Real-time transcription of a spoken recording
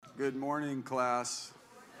Good morning, class.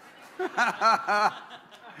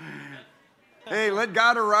 Hey, let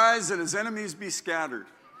God arise and his enemies be scattered.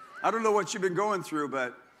 I don't know what you've been going through,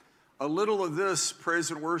 but a little of this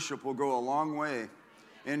praise and worship will go a long way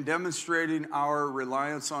in demonstrating our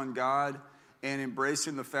reliance on God and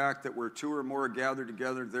embracing the fact that where two or more are gathered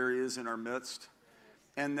together, there he is in our midst.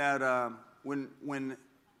 And that when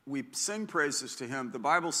we sing praises to him, the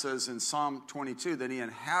Bible says in Psalm 22 that he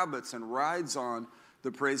inhabits and rides on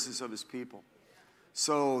the praises of his people.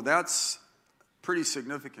 So that's pretty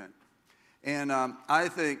significant. And I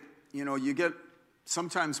think,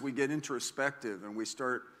 sometimes we get introspective and we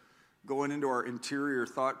start going into our interior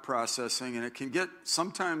thought processing, and it can get,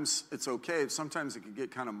 sometimes it's okay, sometimes it can get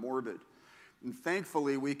kind of morbid. And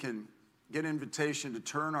thankfully, we can get invitation to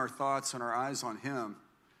turn our thoughts and our eyes on him,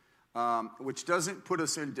 which doesn't put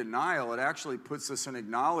us in denial. It actually puts us in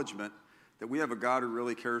acknowledgement that we have a God who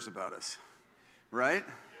really cares about us, right? Yes.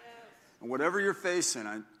 And whatever you're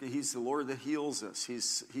facing, he's the Lord that heals us.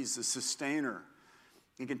 He's the sustainer.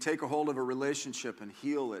 He can take a hold of a relationship and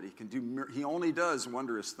heal it. He only does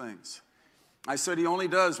wondrous things. I said he only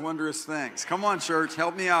does wondrous things. Come on, church,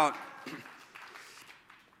 help me out.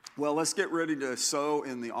 Well, let's get ready to sow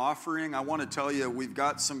in the offering. I want to tell you, we've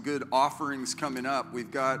got some good offerings coming up.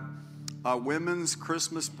 We've got a women's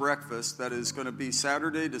Christmas breakfast that is going to be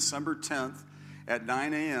Saturday, December 10th at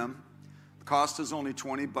 9 a.m. The cost is only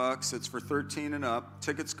 $20. It's for 13 and up.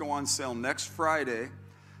 Tickets go on sale next Friday.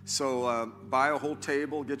 So buy a whole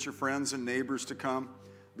table, get your friends and neighbors to come.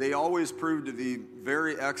 They always prove to be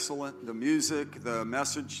very excellent. The music, the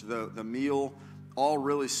message, the meal, all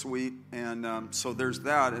really sweet. And so there's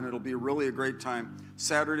that, and it'll be really a great time.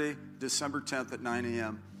 Saturday, December 10th at 9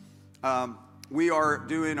 a.m. We are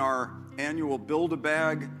doing our annual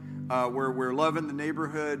Build-A-Bag where we're loving the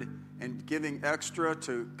neighborhood and giving extra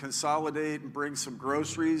to consolidate and bring some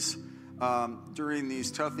groceries during these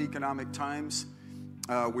tough economic times.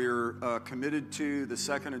 We're committed to the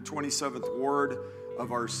 2nd and 27th Ward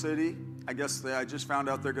of our city. I just found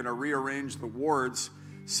out they're going to rearrange the wards,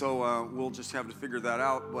 so we'll just have to figure that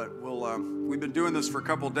out. But we've been doing this for a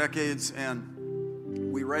couple decades,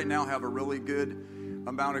 and we right now have a really good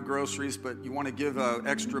amount of groceries, but you want to give an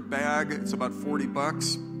extra bag. It's about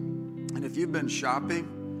 $40. And if you've been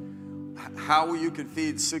shopping, how you can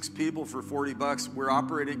feed 6 people for $40, we're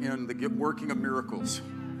operating in the working of miracles.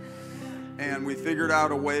 And we figured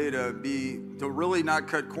out a way to really not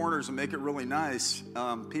cut corners and make it really nice.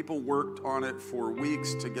 People worked on it for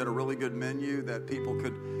weeks to get a really good menu that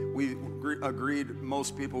we agreed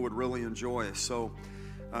most people would really enjoy. So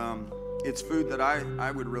it's food that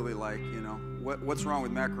I would really like, What's wrong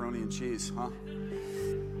with macaroni and cheese, huh?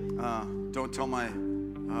 Don't tell my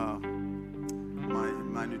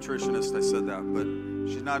nutritionist I said that, but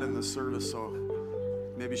she's not in the service, so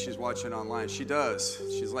maybe she's watching online. She does.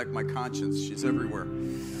 She's like my conscience. She's everywhere.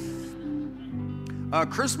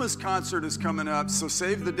 Christmas concert is coming up, so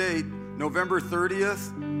save the date, November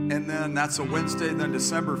 30th, and then that's a Wednesday, then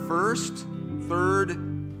December 1st, 3rd,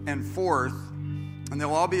 and 4th, and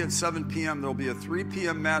they'll all be at 7 p.m. There'll be a 3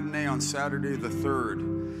 p.m. matinee on Saturday the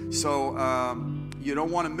 3rd, so you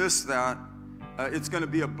don't want to miss that. It's going to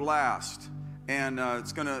be a blast, and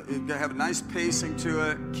it's going to have a nice pacing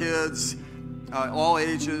to it, kids, all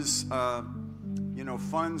ages,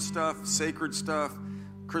 fun stuff, sacred stuff,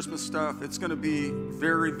 Christmas stuff. It's going to be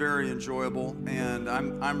very, very enjoyable, and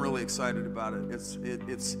I'm really excited about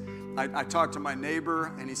it. I talked to my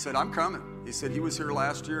neighbor, and he said, I'm coming. He said he was here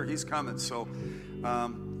last year. He's coming. So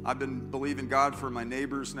I've been believing God for my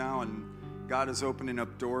neighbors now, and God is opening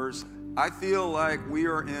up doors. I feel like we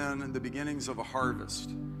are in the beginnings of a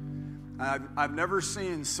harvest. I've never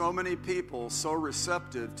seen so many people so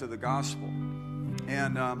receptive to the gospel.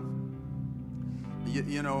 And,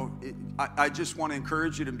 I just want to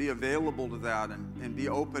encourage you to be available to that and be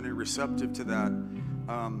open and receptive to that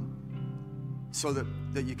so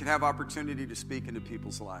that you can have opportunity to speak into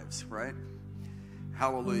people's lives, right?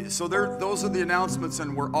 Hallelujah. So those are the announcements,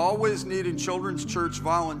 and we're always needing children's church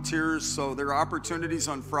volunteers, so there are opportunities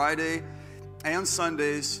on Friday and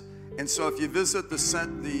Sundays. And so if you visit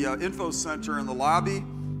the info center in the lobby,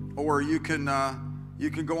 or you can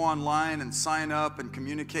go online and sign up and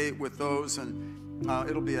communicate with those, and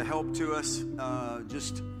it'll be a help to us.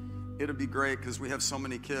 It'll be great because we have so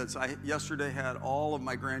many kids. I yesterday had all of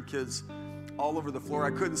my grandkids all over the floor.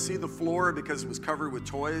 I couldn't see the floor because it was covered with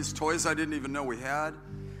toys I didn't even know we had,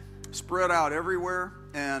 spread out everywhere,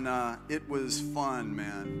 and it was fun,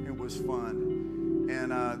 man. It was fun,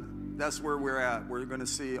 and that's where we're at. We're going to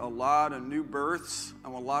see a lot of new births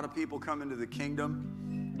and a lot of people come into the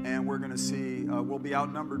kingdom. and we're going to see, we'll be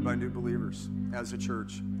outnumbered by new believers as a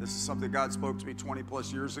church. This is something God spoke to me 20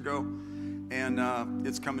 plus years ago, and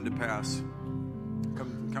it's coming to pass.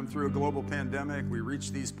 Come through a global pandemic, we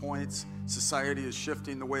reach these points. Society is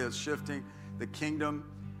shifting the way it's shifting. The kingdom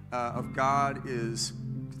of God is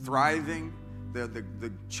thriving.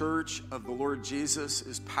 The church of the Lord Jesus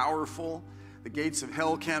is powerful. The gates of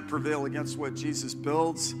hell can't prevail against what Jesus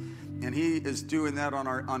builds. And he is doing that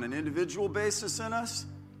on an individual basis in us,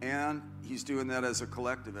 and he's doing that as a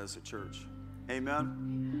collective, as a church.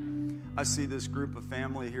 Amen. I see this group of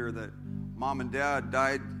family here that mom and dad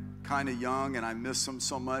died kind of young, and I miss them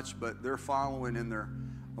so much, but they're following in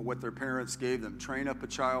what their parents gave them. Train up a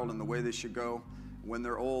child in the way they should go. When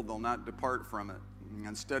they're old, they'll not depart from it.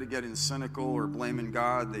 Instead of getting cynical or blaming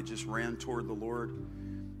God, they just ran toward the Lord.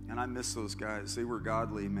 And I miss those guys. They were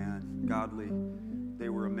godly, man. Godly. They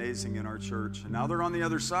were amazing in our church. And now they're on the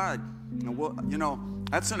other side. And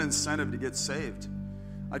that's an incentive to get saved.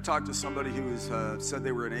 I talked to somebody who said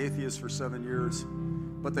they were an atheist for 7 years,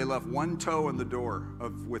 but they left one toe in the door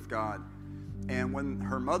with God. And when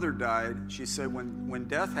her mother died, she said, when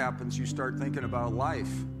death happens, you start thinking about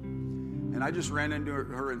life. And I just ran into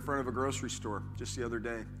her in front of a grocery store just the other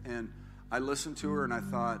day. And I listened to her and I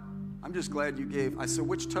thought, I'm just glad you gave. I said,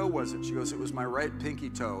 which toe was it? She goes, it was my right pinky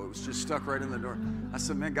toe. It was just stuck right in the door. I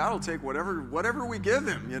said, man, God will take whatever we give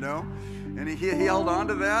him, And he held on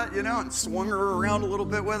to that, and swung her around a little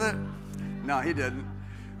bit with it. No, he didn't.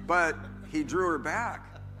 But he drew her back.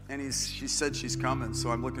 And she said she's coming. So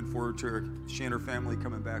I'm looking forward to she and her family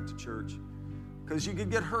coming back to church. Because you could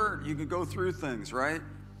get hurt. You could go through things, right?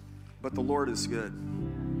 But the Lord is good.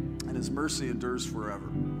 And his mercy endures forever.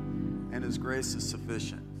 And his grace is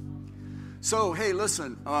sufficient. So, hey,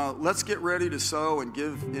 listen, let's get ready to sow and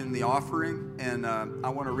give in the offering. And I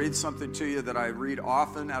want to read something to you that I read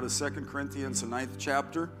often out of 2 Corinthians, the 9th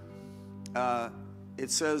chapter. It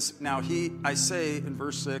says, now I say in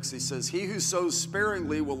verse 6, he says, he who sows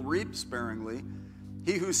sparingly will reap sparingly.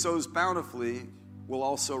 He who sows bountifully will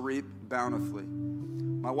also reap bountifully.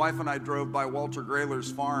 My wife and I drove by Walter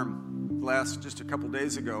Grayler's farm just a couple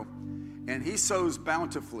days ago, and he sows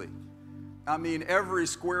bountifully. I mean, every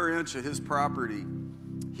square inch of his property,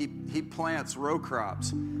 he plants row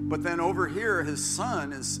crops. But then over here, his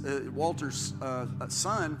son, Walter's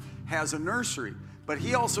son, has a nursery. But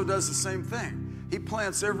he also does the same thing. He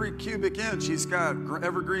plants every cubic inch. He's got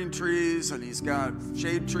evergreen trees, and he's got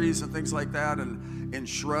shade trees and things like that, and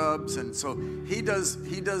shrubs. And so he does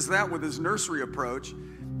that with his nursery approach.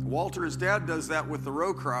 Walter, his dad, does that with the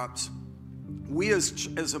row crops. We as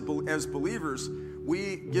believers,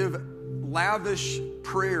 we give lavish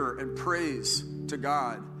prayer and praise to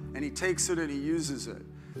God, and he takes it and he uses it.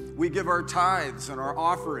 We give our tithes and our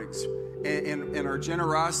offerings and our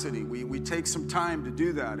generosity. We take some time to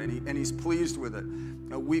do that, and he's pleased with it.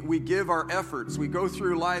 We give our efforts. We go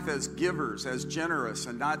through life as givers, as generous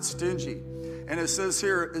and not stingy. And it says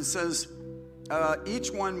here,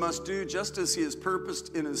 each one must do just as he has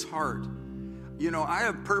purposed in his heart. I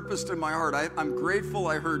have purposed in my heart. I'm grateful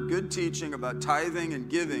I heard good teaching about tithing and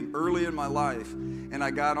giving early in my life, and I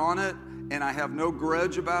got on it, and I have no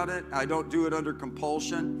grudge about it. I don't do it under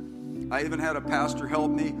compulsion. I even had a pastor help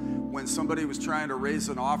me when somebody was trying to raise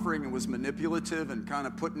an offering and was manipulative and kind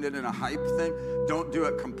of putting it in a hype thing. Don't do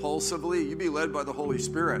it compulsively. You be led by the Holy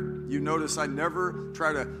Spirit. You notice I never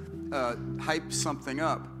try to hype something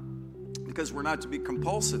up, because we're not to be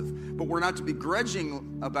compulsive, but we're not to be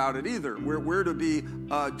grudging about it either. We're to be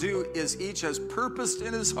do as each has purposed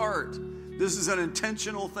in his heart. This is an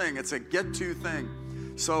intentional thing. It's a get-to thing.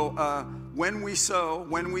 So when we sow,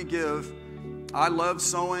 when we give, I love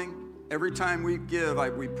sowing. Every time we give,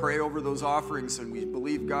 we pray over those offerings, and we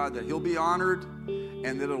believe God that he'll be honored,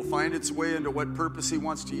 and that it'll find its way into what purpose he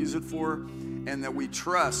wants to use it for, and that we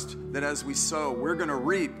trust that as we sow, we're going to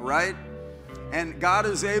reap, right? And God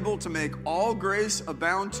is able to make all grace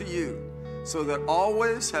abound to you, so that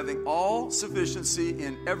always, having all sufficiency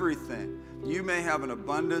in everything, you may have an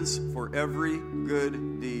abundance for every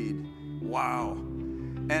good deed. Wow.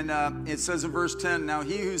 And it says in verse 10, now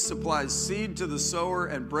he who supplies seed to the sower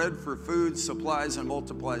and bread for food supplies and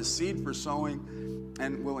multiplies seed for sowing,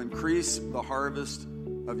 and will increase the harvest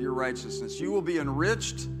of your righteousness. You will be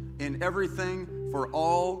enriched in everything for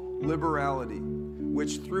all liberality,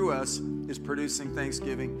 which through us is producing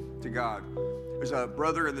thanksgiving to God. There's a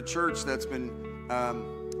brother in the church that's been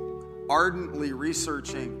ardently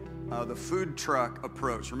researching the food truck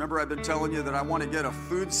approach. Remember, I've been telling you that I want to get a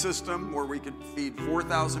food system where we could feed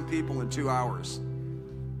 4,000 people in 2 hours.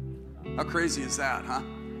 How crazy is that, huh?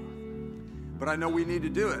 But I know we need to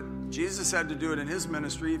do it. Jesus had to do it in his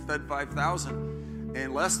ministry. He fed 5,000.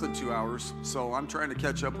 in less than 2 hours, so I'm trying to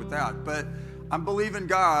catch up with that. But I'm believing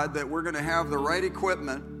God that we're going to have the right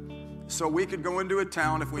equipment so we could go into a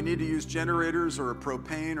town if we need to use generators or a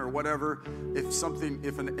propane or whatever.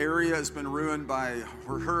 If an area has been ruined by a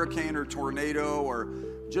hurricane or tornado or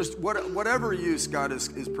just whatever use God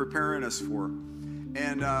is preparing us for.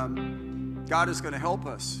 And God is going to help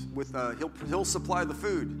us with, he'll supply the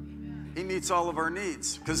food. He meets all of our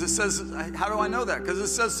needs. Because it says, how do I know that? Because it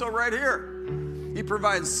says so right here. He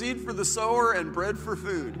provides seed for the sower and bread for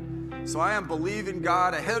food. So I am believing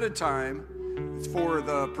God ahead of time for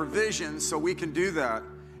the provision so we can do that.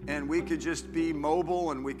 And we could just be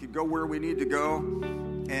mobile and we could go where we need to go.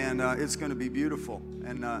 And it's going to be beautiful.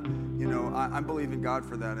 And, I'm believing God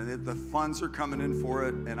for that. And the funds are coming in for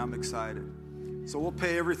it, and I'm excited. So we'll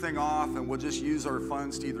pay everything off, and we'll just use our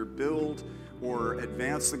funds to either build or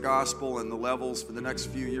advance the gospel and the levels for the next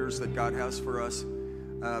few years that God has for us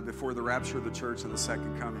before the rapture of the church and the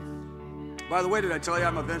second coming. By the way, did I tell you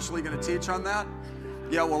I'm eventually going to teach on that?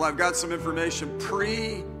 Yeah, well, I've got some information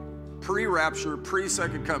pre-rapture,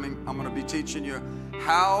 pre-second coming. I'm going to be teaching you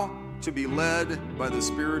how to be led by the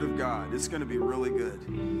Spirit of God. It's going to be really good.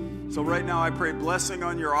 So right now I pray blessing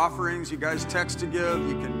on your offerings. You guys text to give.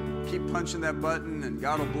 You can keep punching that button and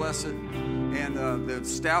God will bless it. And the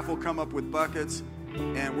staff will come up with buckets.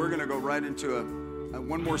 And we're going to go right into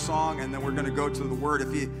one more song, and then we're going to go to the Word.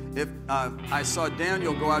 If I saw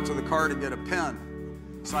Daniel go out to the car to get a pen.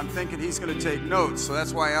 So I'm thinking he's going to take notes. So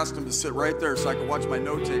that's why I asked him to sit right there so I could watch my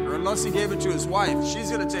note taker. Unless he gave it to his wife. She's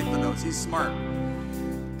going to take the notes. He's smart.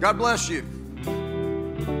 God bless you.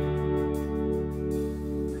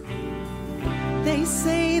 They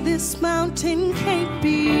say this mountain can't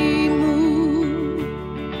be moved.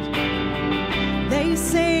 They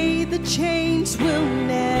say the chains will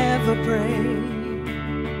never break.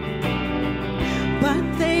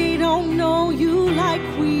 But they don't know you like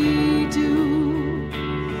we do.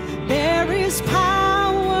 There is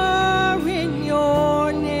power in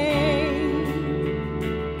your name.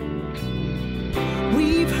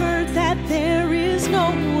 We've heard that there is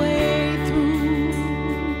no way through.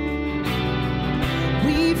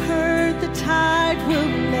 We've heard the tide will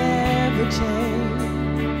never change.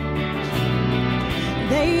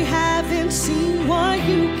 They haven't seen what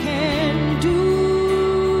you can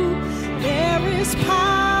do. There is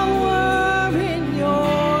power in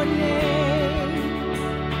your name.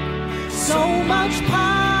 So much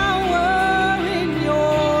power in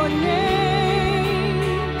your name.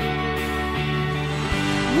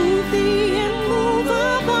 Move the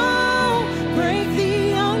immovable, break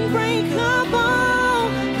the unbreakable.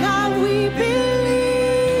 God, we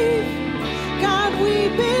believe. God, we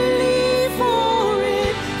believe for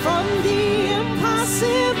it. From the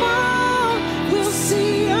impossible, we'll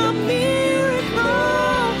see a miracle.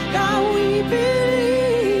 God, we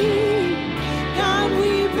believe. God,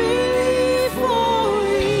 we believe for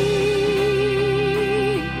it.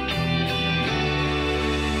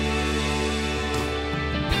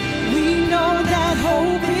 We know that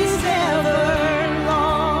hope is never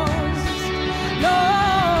lost. No,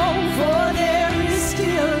 for there is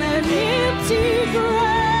still an empty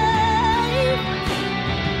grave.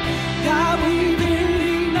 God, we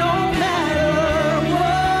believe no matter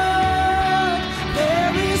what,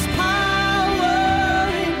 there is power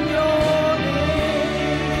in your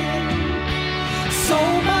name. So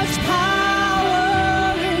much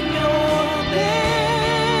power in your name.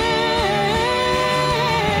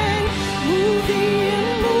 Move the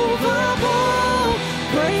immovable,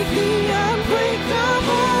 break the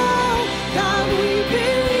unbreakable. God, we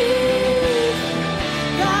believe.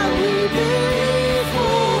 God, we believe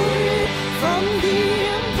for it. From the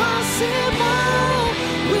impossible,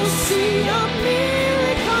 we'll see a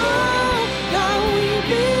miracle. God, we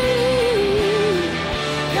believe.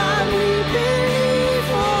 God, we believe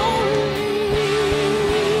for it.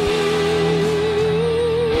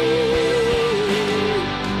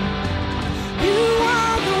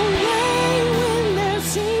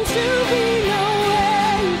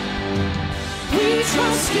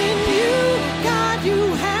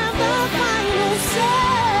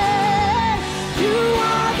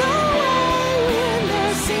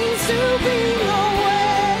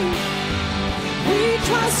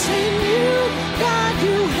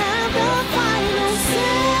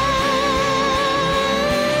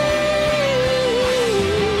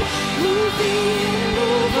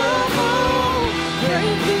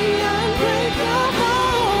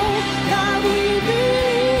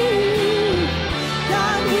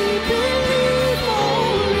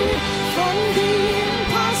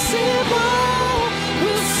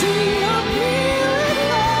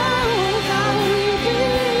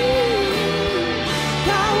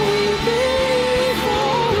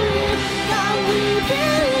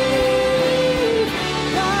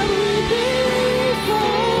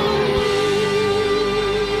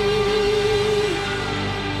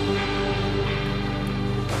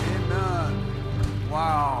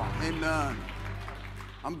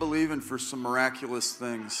 believing for some miraculous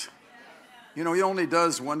things. You know, he only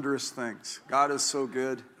does wondrous things. God is so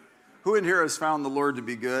good. Who in here has found the Lord to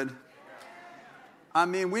be good? I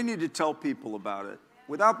mean, we need to tell people about it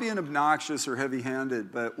without being obnoxious or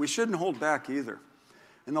heavy-handed, but we shouldn't hold back either.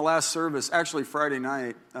 In the last service, actually Friday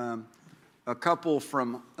night, a couple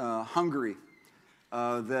from Hungary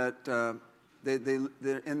that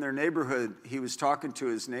in their neighborhood, he was talking to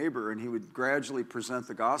his neighbor, and he would gradually present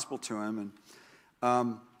the gospel to him.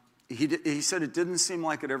 And he said it didn't seem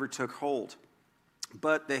like it ever took hold.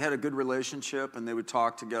 But they had a good relationship, and they would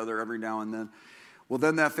talk together every now and then. Well,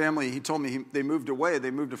 then that family, he told me, they moved away.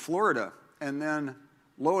 They moved to Florida. And then,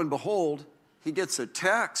 lo and behold, he gets a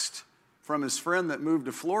text from his friend that moved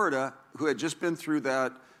to Florida who had just been through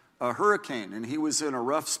that hurricane. And he was in a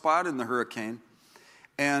rough spot in the hurricane.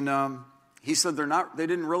 And he said they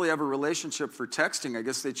didn't really have a relationship for texting. I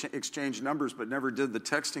guess they exchanged numbers, but never did the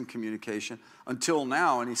texting communication until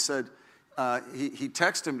now. And he said, he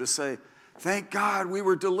texted him to say, "Thank God we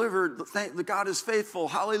were delivered. The God is faithful.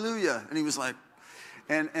 Hallelujah." And he was like,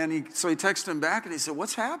 so he texted him back and he said,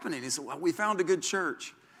 "What's happening?" He said, "Well, we found a good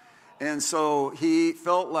church." And so he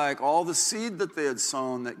felt like all the seed that they had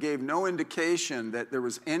sown that gave no indication that there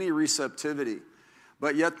was any receptivity,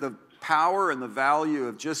 but yet the power and the value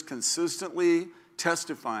of just consistently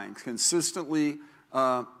testifying, consistently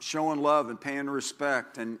showing love and paying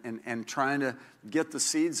respect and trying to get the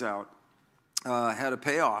seeds out had a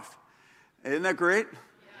payoff. Isn't that great? Yes.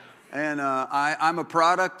 And I'm a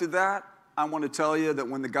product of that. I want to tell you that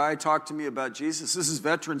when the guy talked to me about Jesus, this is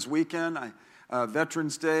Veterans Weekend,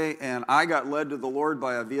 Veterans Day, and I got led to the Lord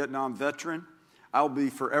by a Vietnam veteran. I'll be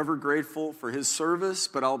forever grateful for his service,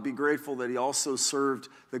 but I'll be grateful that he also served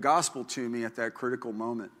the gospel to me at that critical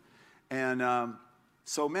moment. And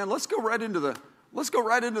so, man, let's go right into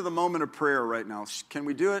the moment of prayer right now. Can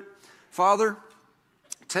we do it? Father,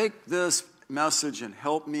 take this message and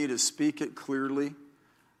help me to speak it clearly.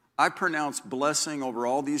 I pronounce blessing over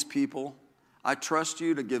all these people. I trust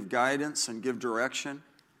you to give guidance and give direction.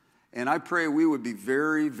 And I pray we would be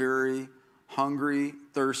very, very hungry,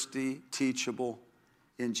 thirsty, teachable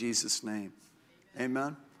in Jesus' name.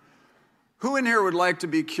 Amen. Who in here would like to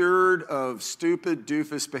be cured of stupid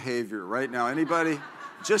doofus behavior right now? Anybody?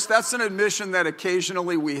 That's an admission that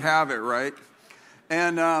occasionally we have it, right?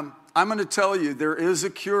 And I'm going to tell you, there is a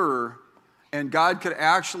cure. And God could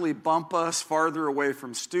actually bump us farther away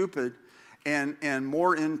from stupid and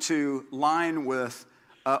more into line with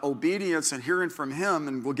obedience and hearing from Him,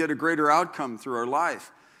 and we'll get a greater outcome through our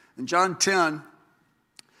life. In John 10,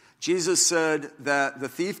 Jesus said that the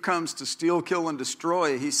thief comes to steal, kill, and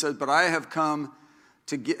destroy. He said, but I have come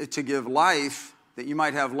to give life, that you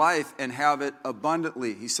might have life and have it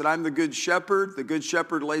abundantly. He said, I'm the good shepherd. The good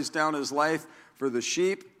shepherd lays down his life for the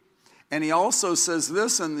sheep. And he also says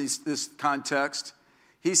this in this context.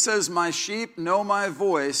 He says, my sheep know my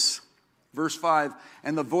voice, verse 5,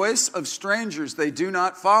 and the voice of strangers they do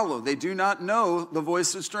not follow. They do not know the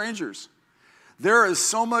voice of strangers. There is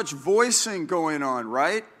so much voicing going on,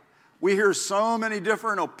 right? We hear so many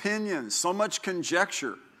different opinions, so much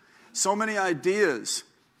conjecture, so many ideas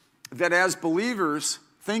that as believers,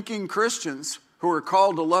 thinking Christians who are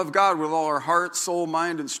called to love God with all our heart, soul,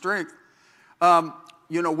 mind, and strength,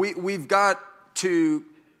 we've got to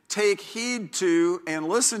take heed to and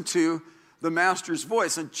listen to the Master's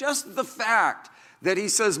voice. And just the fact that he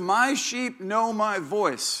says, my sheep know my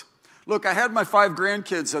voice. Look, I had my 5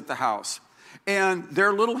 grandkids at the house, and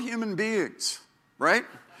they're little human beings, right?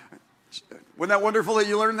 Wasn't that wonderful that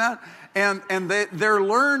you learned that? And they're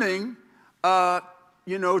learning,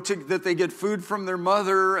 that they get food from their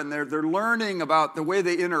mother, and they're learning about the way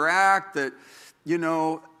they interact, that,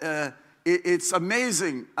 it's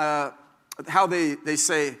amazing how they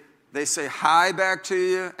say hi back to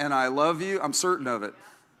you and I love you. I'm certain of it.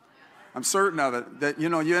 That,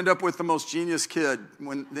 you end up with the most genius kid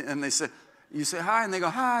and you say hi and they go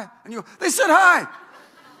hi and they said hi.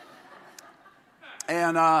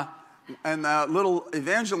 And little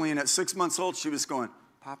Evangeline at 6 months old, she was going,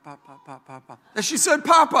 Papa, Papa, Papa. And she said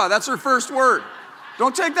Papa, that's her first word.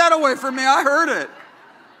 Don't take that away from me. I heard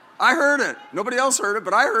it. Nobody else heard it,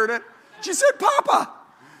 but I heard it. She said, Papa.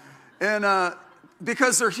 And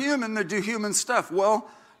because they're human, they do human stuff. Well,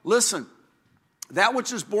 listen, that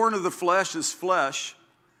which is born of the flesh is flesh.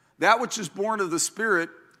 That which is born of the Spirit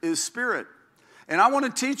is spirit. And I want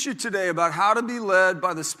to teach you today about how to be led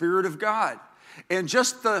by the Spirit of God. And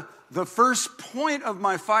just the first point of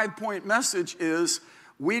my 5-point message is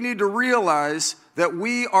we need to realize that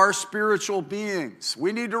we are spiritual beings.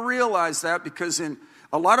 We need to realize that because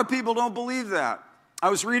a lot of people don't believe that. I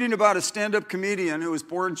was reading about a stand-up comedian who was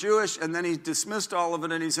born Jewish, and then he dismissed all of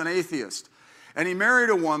it, and he's an atheist. And he married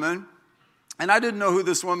a woman, and I didn't know who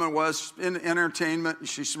this woman was in entertainment.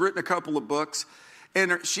 She's written a couple of books,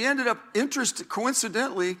 and she ended up interested,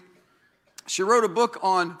 coincidentally, she wrote a book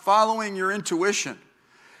on following your intuition.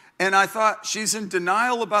 And I thought, she's in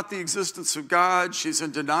denial about the existence of God. She's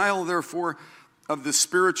in denial, therefore, of the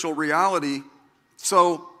spiritual reality.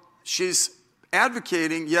 So she's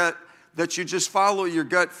advocating yet that you just follow your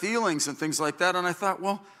gut feelings and things like that. And I thought,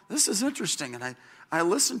 well, this is interesting. And I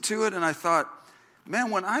listened to it and I thought,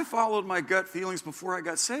 man, when I followed my gut feelings before I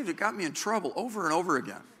got saved, it got me in trouble over and over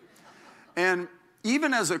again. And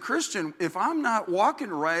even as a Christian, if I'm not walking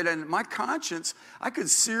right and my conscience, I could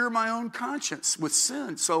sear my own conscience with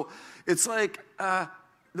sin. So it's like,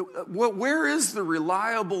 where is the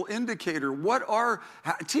reliable indicator?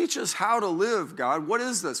 Teach us how to live, God. What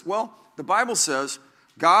is this? Well, the Bible says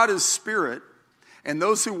God is spirit, and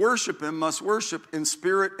those who worship him must worship in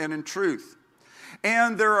spirit and in truth.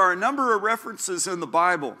 And there are a number of references in the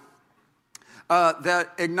Bible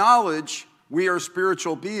that acknowledge we are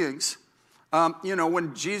spiritual beings.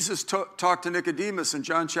 When Jesus talked to Nicodemus in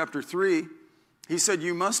John chapter 3, he said,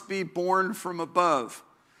 you must be born from above.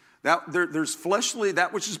 There's fleshly,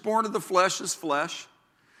 that which is born of the flesh is flesh.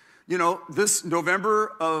 This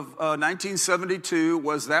November of 1972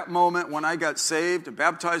 was that moment when I got saved and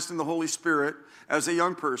baptized in the Holy Spirit as a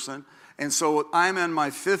young person. And so I'm in my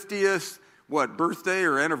 50th, birthday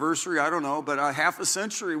or anniversary, I don't know, but a half a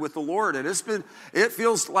century with the Lord. And it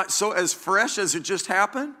feels like so as fresh as it just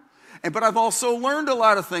happened. But I've also learned a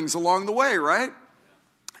lot of things along the way, right?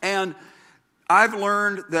 And I've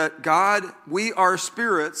learned that God, we are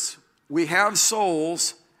spirits, we have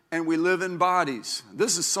souls, and we live in bodies.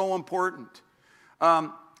 This is so important.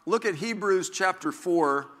 Look at Hebrews chapter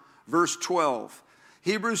 4, verse 12.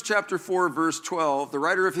 Hebrews chapter 4, verse 12, the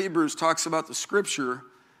writer of Hebrews talks about the scripture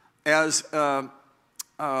as a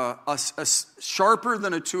sharper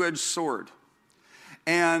than a two-edged sword.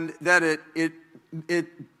 And that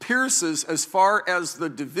it pierces as far as the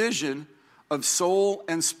division of soul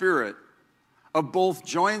and spirit, of both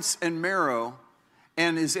joints and marrow,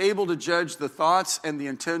 and is able to judge the thoughts and the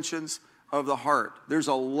intentions of the heart. There's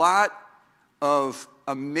a lot of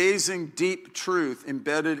amazing, deep truth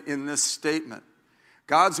embedded in this statement.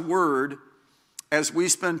 God's word, as we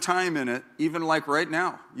spend time in it, even like right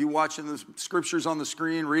now, you watching the scriptures on the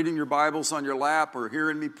screen, reading your Bibles on your lap, or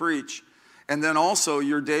hearing me preach, and then also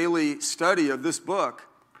your daily study of this book.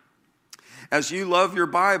 As you love your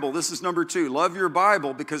Bible, this is number 2, love your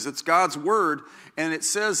Bible because it's God's word, and it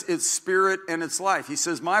says it's spirit and it's life. He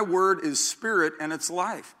says, my word is spirit and it's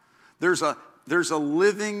life. There's a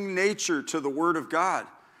living nature to the word of God.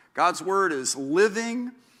 God's word is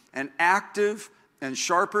living and active and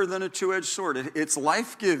sharper than a two-edged sword. It's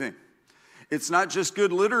life-giving. It's not just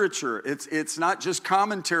good literature. It's not just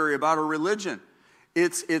commentary about a religion.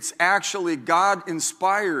 It's actually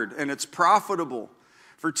God-inspired, and it's profitable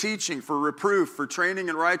for teaching, for reproof, for training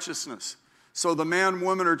in righteousness. So the man,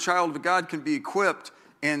 woman, or child of God can be equipped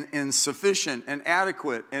and sufficient and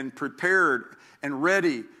adequate and prepared and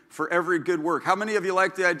ready for every good work. How many of you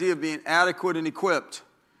like the idea of being adequate and equipped?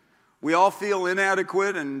 We all feel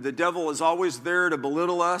inadequate, and the devil is always there to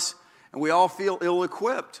belittle us, and we all feel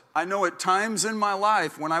ill-equipped. I know at times in my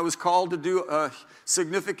life when I was called to do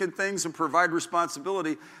significant things and provide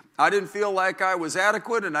responsibility, I didn't feel like I was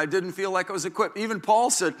adequate, and I didn't feel like I was equipped. Even Paul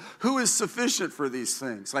said, who is sufficient for these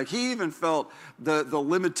things? Like he even felt the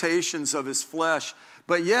limitations of his flesh.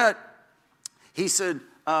 But yet, he said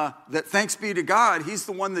that thanks be to God, he's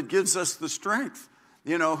the one that gives us the strength.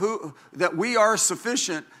 That we are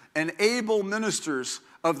sufficient and able ministers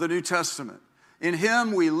of the New Testament. In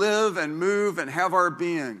him we live and move and have our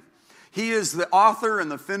being. He is the author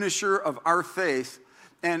and the finisher of our faith,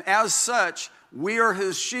 and as such, we are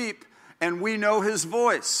his sheep, and we know his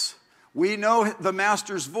voice. We know the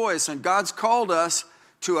master's voice, and God's called us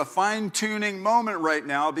to a fine-tuning moment right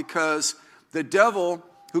now because the devil,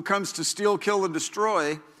 who comes to steal, kill, and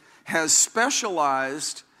destroy, has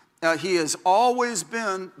specialized. He has always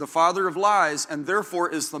been the father of lies, and therefore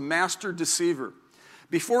is the master deceiver.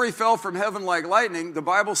 Before he fell from heaven like lightning, the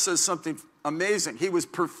Bible says something amazing. He was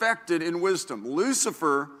perfected in wisdom.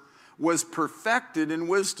 Lucifer was perfected in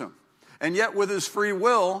wisdom. And yet with his free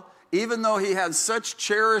will, even though he had such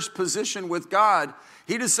cherished position with God,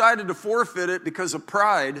 he decided to forfeit it because of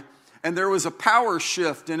pride, and there was a power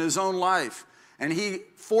shift in his own life. And he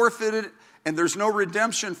forfeited, and there's no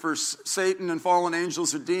redemption for Satan and fallen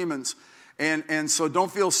angels or demons. And so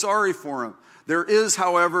don't feel sorry for him. There is,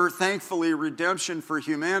 however, thankfully, redemption for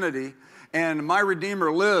humanity. and my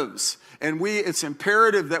Redeemer lives. And it's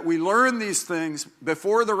imperative that we learn these things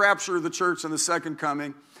before the rapture of the church and the second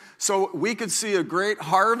coming, so we could see a great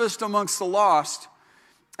harvest amongst the lost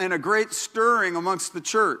and a great stirring amongst the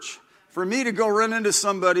church. For me to go run into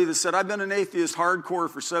somebody that said, I've been an atheist hardcore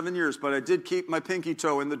for 7 years, but I did keep my pinky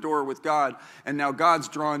toe in the door with God, and now God's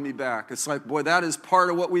drawing me back. It's like, boy, that is part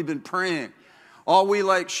of what we've been praying. All we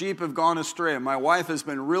like sheep have gone astray. And my wife has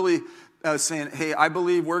been really saying, hey, I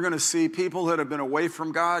believe we're going to see people that have been away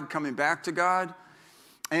from God coming back to God.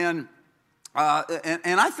 And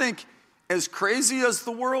I think as crazy as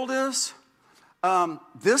the world is,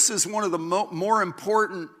 this is one of the more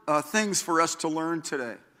important things for us to learn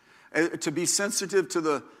today. To be sensitive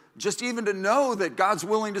to just even to know that God's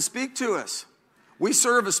willing to speak to us. We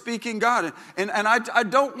serve a speaking God. And I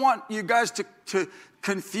don't want you guys to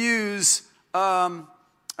confuse what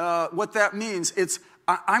that means.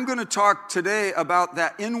 I'm going to talk today about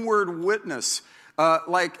that inward witness.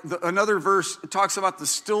 Another verse talks about the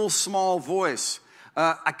still small voice.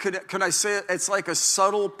 Could I say it? It's like a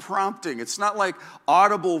subtle prompting. It's not like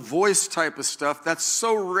audible voice type of stuff. That's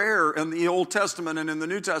so rare in the Old Testament and in the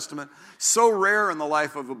New Testament. So rare in the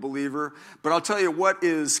life of a believer. But I'll tell you what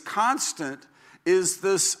is constant is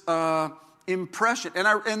this impression.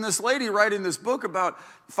 And this lady writing this book about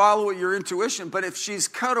follow your intuition, but if she's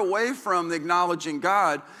cut away from acknowledging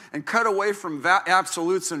God and cut away from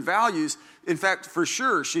absolutes and values, in fact, for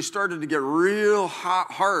sure, she started to get real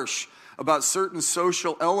harsh about certain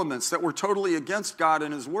social elements that were totally against God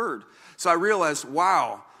and His Word. So I realized,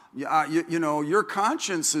 wow, your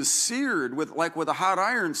conscience is seared with a hot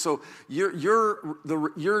iron. So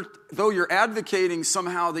though you're advocating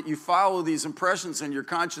somehow that you follow these impressions in your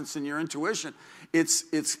conscience and your intuition, it's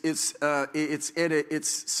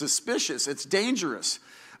suspicious. It's dangerous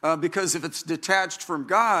because if it's detached from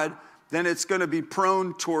God, then it's going to be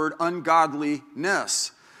prone toward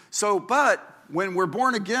ungodliness. So, but when we're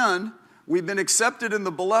born again, we've been accepted in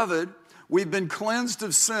the beloved, we've been cleansed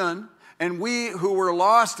of sin, and we who were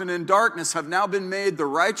lost and in darkness have now been made the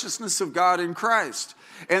righteousness of God in Christ.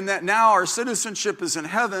 And that now our citizenship is in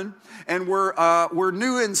heaven, and we're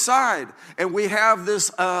new inside, and we have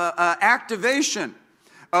this activation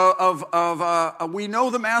of we know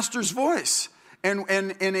the Master's voice. And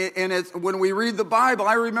when we read the Bible,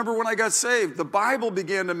 I remember when I got saved, the Bible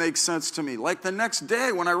began to make sense to me. Like the next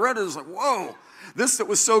day when I read it, it was like, whoa, this that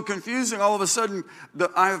was so confusing, all of a sudden,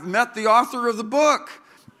 I've met the author of the book,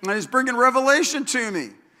 and he's bringing revelation to me,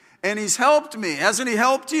 and he's helped me. Hasn't he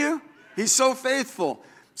helped you? He's so faithful.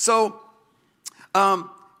 So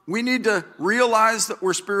we need to realize that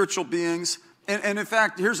we're spiritual beings. And in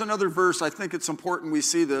fact, here's another verse. I think it's important we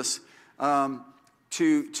see this.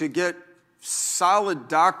 To get solid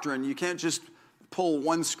doctrine, you can't just pull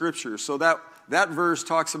one scripture. So that verse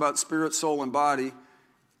talks about spirit, soul, and body,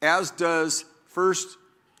 as does 1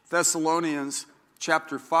 Thessalonians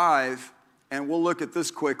chapter 5, and we'll look at this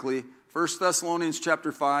quickly. 1 Thessalonians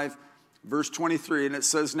chapter 5, verse 23, and it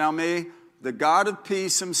says, now may the God of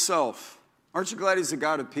peace himself, aren't you glad he's the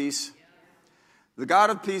God of peace? The God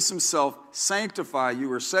of peace himself sanctify you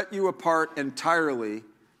or set you apart entirely,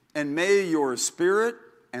 and may your spirit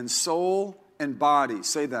and soul and body,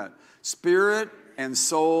 say that, spirit and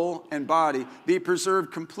soul and body be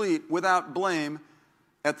preserved complete without blame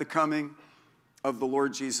at the coming of the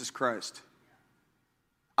Lord Jesus Christ.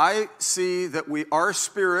 I see that we are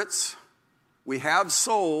spirits, we have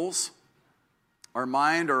souls, our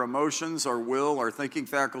mind, our emotions, our will, our thinking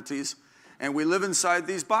faculties, and we live inside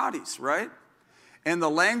these bodies, right? And the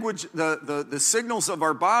language, the signals of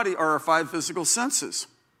our body are our 5 physical senses.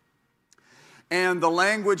 And the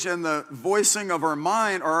language and the voicing of our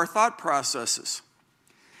mind are our thought processes.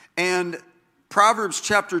 And Proverbs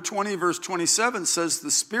chapter 20, verse 27 says,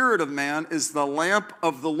 the spirit of man is the lamp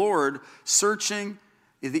of the Lord, searching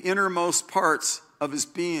the innermost parts of his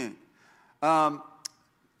being.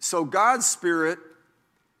 So God's spirit,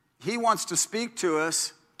 he wants to speak to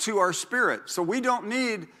us, to our spirit. So we don't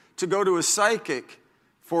need to go to a psychic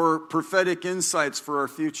for prophetic insights for our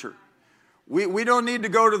future. We don't need to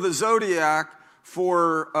go to the zodiac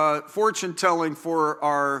for fortune telling for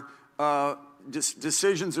our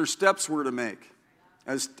decisions or steps we're to make.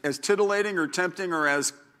 As titillating or tempting or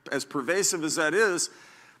as pervasive as that is,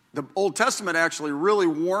 the Old Testament actually really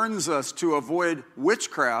warns us to avoid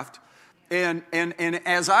witchcraft. And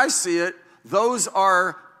as I see it, those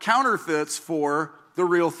are counterfeits for the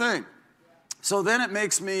real thing. So then it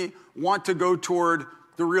makes me want to go toward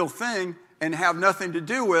the real thing and have nothing to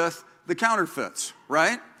do with the counterfeits,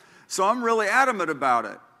 right? So I'm really adamant about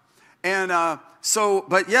it. And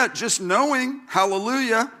but yet just knowing,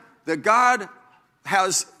 hallelujah, that God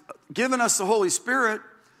has given us the Holy Spirit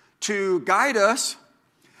to guide us.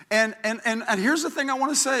 And here's the thing I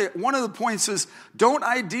want to say. One of the points is, don't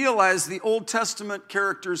idealize the Old Testament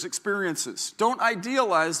characters' experiences. Don't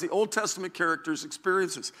idealize the Old Testament characters'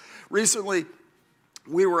 experiences. Recently,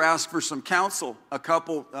 we were asked for some counsel, a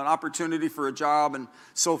couple, an opportunity for a job and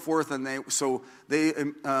so forth, and they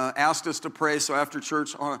asked us to pray. So after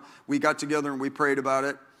church, we got together and we prayed about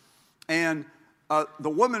it. And the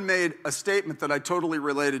woman made a statement that I totally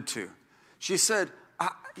related to. She said,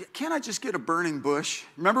 can't I just get a burning bush?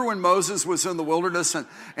 Remember when Moses was in the wilderness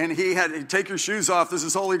and he had to take your shoes off, this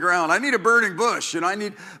is holy ground. I need a burning bush. I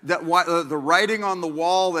need that the writing on the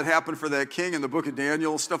wall that happened for that king in the book of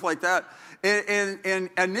Daniel, stuff like that. And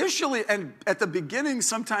initially, and at the beginning,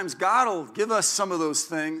 sometimes God will give us some of those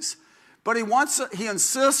things, but he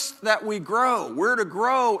insists that we grow. We're to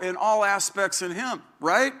grow in all aspects in him,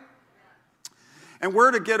 right? And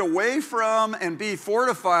we're to get away from and be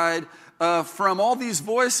fortified from all these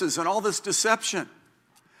voices and all this deception.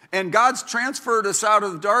 And God's transferred us out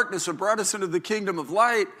of the darkness and brought us into the kingdom of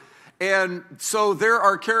light. And so there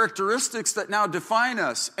are characteristics that now define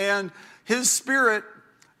us. And his Spirit,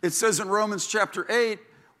 it says in Romans chapter 8,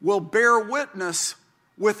 will bear witness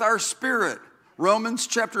with our spirit. Romans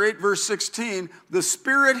chapter 8, verse 16, the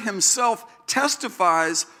Spirit himself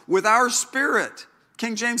testifies with our spirit.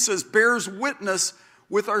 King James says, bears witness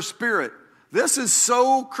with our spirit. This is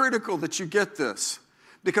so critical that you get this,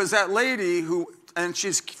 because that lady and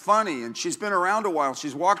she's funny and she's been around a while,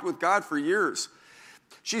 she's walked with God for years.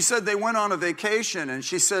 She said they went on a vacation, and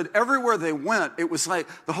she said everywhere they went, it was like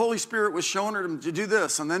the Holy Spirit was showing her to do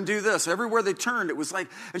this and then do this. Everywhere they turned, it was like,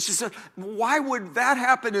 and she said, why would that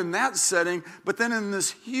happen in that setting? But then in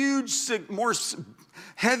this huge, more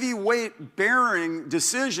heavyweight bearing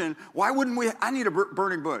decision, why wouldn't we? I need a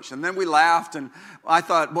burning bush. And then we laughed, and I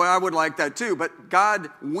thought, boy, I would like that too. But God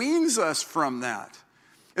weans us from that.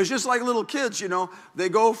 It's just like little kids, they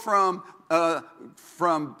go from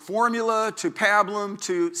formula to pablum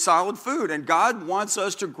to solid food. And God wants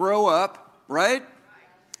us to grow up, right?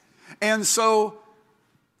 And so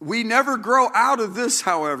we never grow out of this,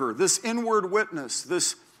 however, this inward witness,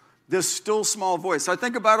 this still small voice. I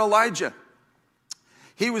think about Elijah.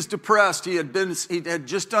 He was depressed. He had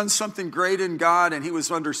just done something great in God, and he was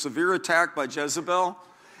under severe attack by Jezebel,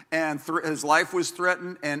 and his life was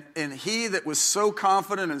threatened. And he that was so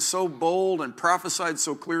confident and so bold and prophesied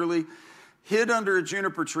so clearly hid under a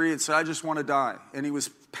juniper tree and said, I just want to die. And he was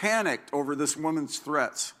panicked over this woman's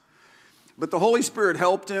threats. But the Holy Spirit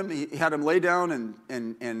helped him. He had him lay down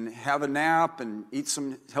and have a nap and eat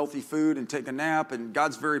some healthy food and take a nap. And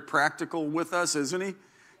God's very practical with us, isn't he?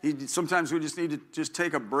 Sometimes we just need to just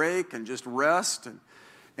take a break and just rest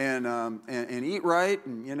and eat right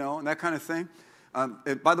and that kind of thing.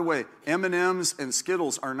 And by the way, M&Ms and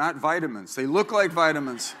Skittles are not vitamins. They look like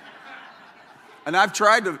vitamins, and I've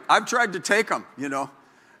tried to take them,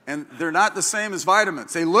 and they're not the same as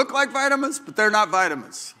vitamins. They look like vitamins, but they're not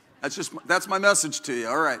vitamins. That's my message to you.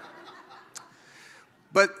 All right.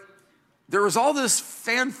 But there was all this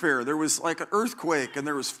fanfare. There was like an earthquake, and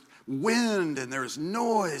there was wind, and there was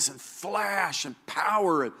noise and flash and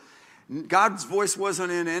power, and God's voice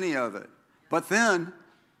wasn't in any of it. But then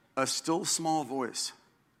a still small voice.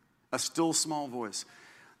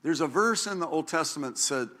 There's a verse in the Old Testament that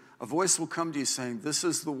said, a voice will come to you saying, this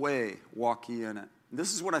is the way, walk ye in it.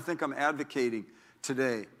 This is what I think I'm advocating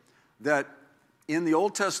today, that in the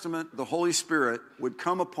Old Testament, the Holy Spirit would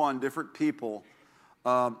come upon different people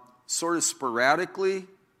sort of sporadically,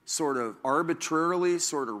 sort of arbitrarily,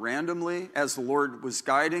 sort of randomly, as the Lord was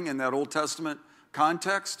guiding in that Old Testament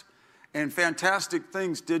context. And fantastic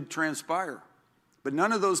things did transpire. But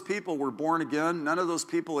none of those people were born again. None of those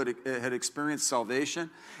people had experienced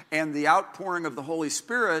salvation. And the outpouring of the Holy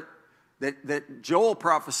Spirit that Joel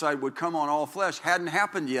prophesied would come on all flesh hadn't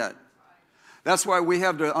happened yet. That's why we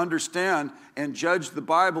have to understand and judge the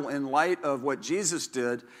Bible in light of what Jesus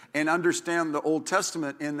did and understand the Old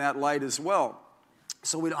Testament in that light as well.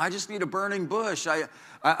 So I just need a burning bush. I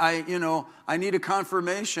need a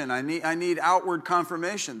confirmation. I need outward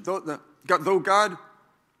confirmation. Though God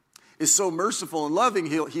is so merciful and loving,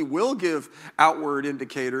 he will give outward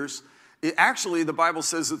indicators. Actually, the Bible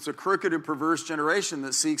says it's a crooked and perverse generation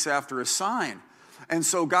that seeks after a sign. And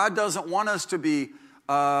so God doesn't want us to be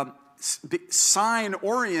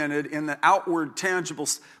sign-oriented in the outward, tangible,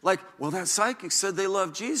 like, well, that psychic said they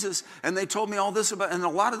love Jesus, and they told me all this about, and a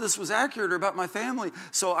lot of this was accurate about my family,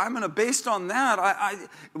 so I'm going to, based on that,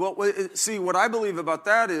 see, what I believe about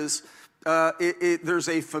that is there's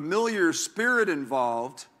a familiar spirit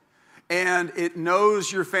involved, and it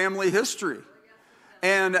knows your family history.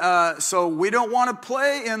 And so we don't want to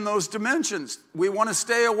play in those dimensions. We want to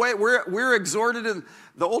stay away. We're exhorted in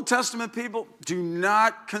the Old Testament people, do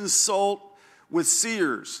not consult with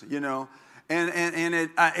seers, you know. And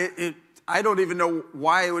I don't even know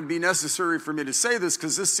why it would be necessary for me to say this,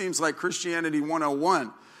 because this seems like Christianity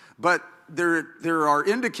 101. But there are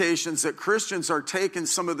indications that Christians are taking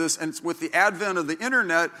some of this, and with the advent of the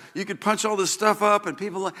internet, you could punch all this stuff up and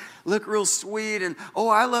people look real sweet and, oh,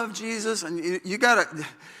 I love Jesus. And you gotta,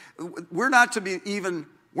 we're not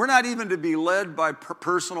even to be led by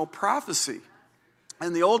personal prophecy.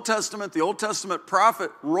 In the Old Testament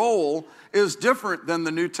prophet role is different than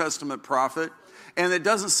the New Testament prophet. And it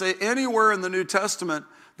doesn't say anywhere in the New Testament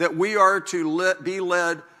that we are to be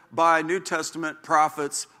led by New Testament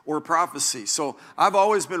prophets or prophecy. So I've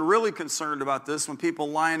always been really concerned about this. When people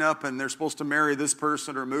line up and they're supposed to marry this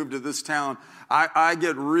person or move to this town, I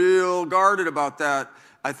get real guarded about that.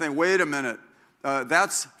 I think, wait a minute,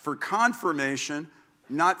 that's for confirmation,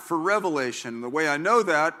 not for revelation. The way I know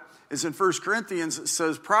that is in 1 Corinthians, it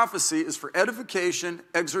says prophecy is for edification,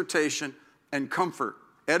 exhortation, and comfort.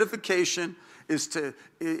 Edification is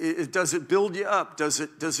does it build you up? Does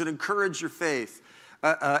it encourage your faith?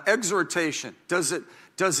 Exhortation, does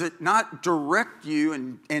it not direct you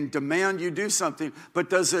and demand you do something, but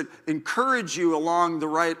does it encourage you along the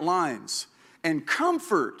right lines? And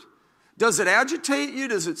comfort, does it agitate you?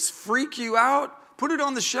 Does it freak you out? Put it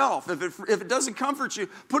on the shelf. If it doesn't comfort you,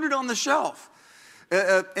 put it on the shelf.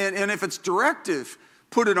 And if it's directive,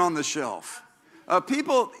 put it on the shelf.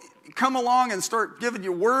 People come along and start giving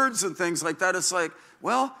you words and things like that. It's like,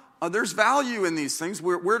 well, there's value in these things.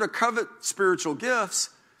 We're to covet spiritual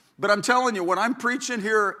gifts. But I'm telling you, when I'm preaching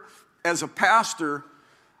here as a pastor,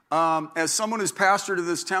 as someone who's pastored in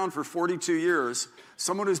this town for 42 years,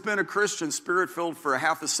 someone who's been a Christian, spirit-filled for a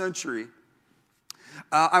half a century,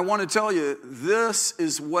 I want to tell you, this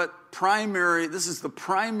is the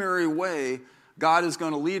primary way God is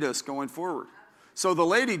going to lead us going forward. So the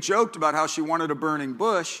lady joked about how she wanted a burning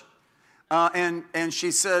bush. And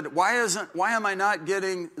she said, why am I not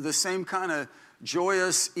getting the same kind of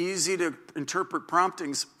joyous, easy to interpret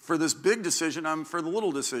promptings for this big decision? I'm for the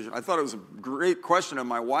little decision. I thought it was a great question. And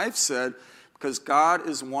my wife said, because God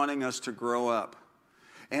is wanting us to grow up.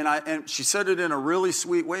 And she said it in a really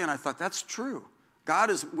sweet way. And I thought, that's true.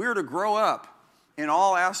 We're to grow up in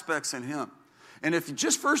all aspects in Him. And if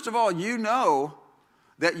just first of all, you know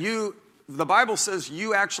that the Bible says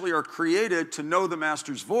you actually are created to know the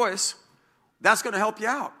Master's voice, that's going to help you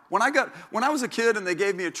out. When I was a kid and they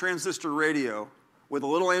gave me a transistor radio with a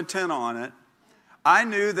little antenna on it, I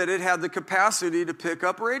knew that it had the capacity to pick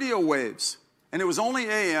up radio waves. And it was only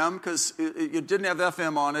AM because it didn't have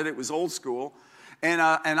FM on it. It was old school. And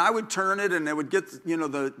I would turn it and it would get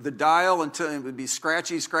the dial until it would be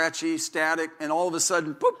scratchy, static. And all of a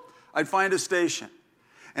sudden, boop, I'd find a station.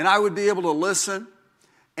 And I would be able to listen.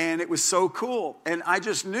 And it was so cool. And I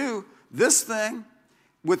just knew this thing,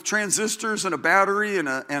 with transistors and a battery and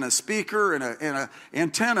a speaker and an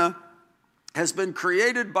antenna, has been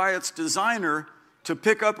created by its designer to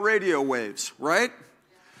pick up radio waves, right?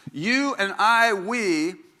 You and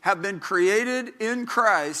we have been created in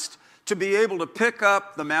Christ to be able to pick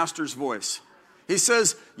up the Master's voice. He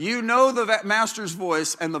says, you know the Master's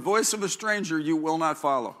voice, and the voice of a stranger you will not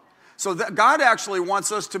follow. So God actually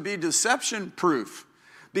wants us to be deception-proof,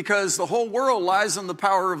 because the whole world lies in the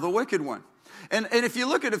power of the wicked one. And if you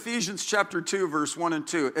look at Ephesians chapter 2, verse 1 and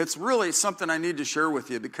 2, it's really something I need to share with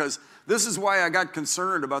you, because this is why I got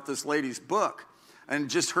concerned about this lady's book and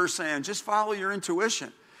just her saying, just follow your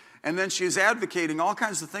intuition. And then she's advocating all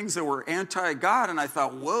kinds of things that were anti-God, and I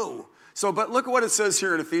thought, whoa. But look at what it says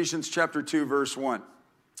here in Ephesians chapter 2, verse 1.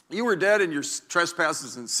 You were dead in your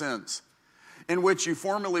trespasses and sins, in which you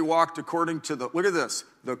formerly walked according to look at this,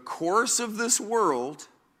 the course of this world,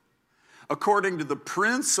 according to the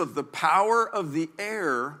prince of the power of the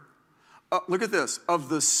air, look at this, of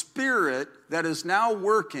the spirit that is now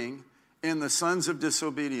working in the sons of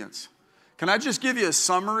disobedience. Can I just give you a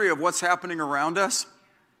summary of what's happening around us?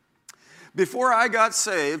 Before I got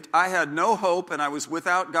saved, I had no hope and I was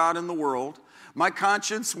without God in the world. My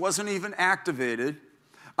conscience wasn't even activated.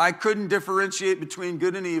 I couldn't differentiate between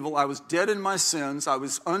good and evil. I was dead in my sins. I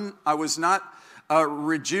was not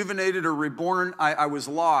rejuvenated or reborn. I was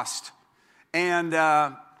lost. And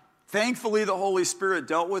thankfully, the Holy Spirit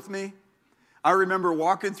dealt with me. I remember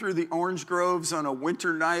walking through the orange groves on a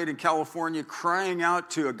winter night in California, crying out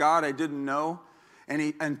to a God I didn't know.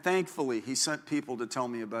 And thankfully, He sent people to tell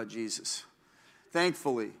me about Jesus.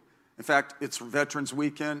 Thankfully. In fact, it's Veterans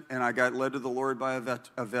Weekend, and I got led to the Lord by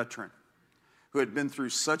a veteran. who had been through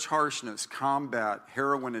such harshness, combat,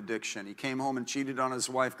 heroin addiction. He came home and cheated on his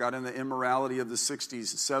wife, got in the immorality of the 60s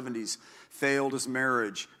and 70s, failed his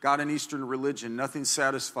marriage, got an Eastern religion, nothing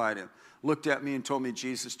satisfied him, looked at me and told me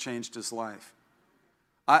Jesus changed his life.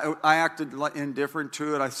 I acted indifferent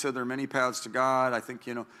to it. I said, there are many paths to God. I think,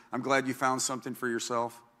 I'm glad you found something for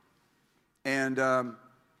yourself. And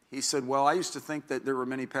he said, well, I used to think that there were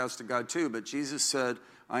many paths to God too, but Jesus said,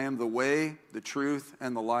 I am the way, the truth,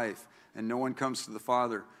 and the life, and no one comes to the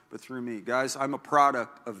Father but through me. Guys, I'm a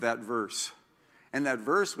product of that verse. And that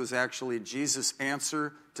verse was actually Jesus'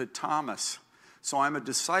 answer to Thomas. So I'm a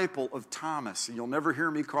disciple of Thomas. And you'll never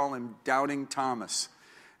hear me call him Doubting Thomas,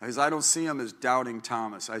 because I don't see him as Doubting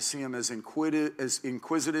Thomas. I see him as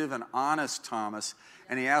inquisitive and honest Thomas,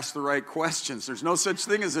 and he asks the right questions. There's no such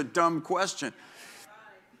thing as a dumb question.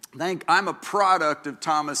 I'm a product of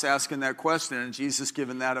Thomas asking that question, and Jesus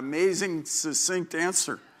giving that amazing, succinct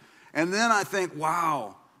answer. And then I think,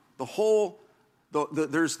 wow,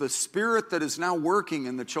 there's the spirit that is now working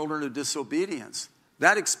in the children of disobedience.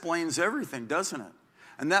 That explains everything, doesn't it?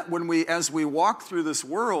 And that as we walk through this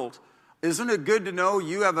world, isn't it good to know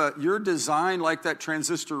you're designed like that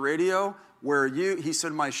transistor radio where he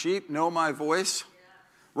said, my sheep know my voice?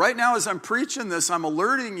 Right now, as I'm preaching this, I'm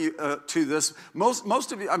alerting you to this.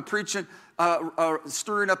 Most of you, I'm preaching,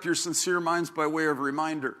 stirring up your sincere minds by way of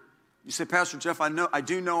reminder. You say, Pastor Jeff, I know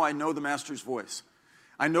the Master's voice.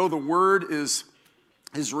 I know the Word is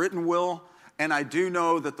His written will, and I do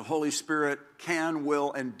know that the Holy Spirit can,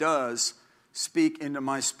 will, and does speak into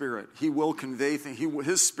my spirit. He will convey things.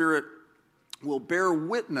 His Spirit will bear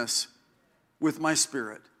witness with my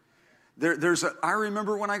spirit. I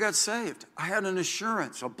remember when I got saved, I had an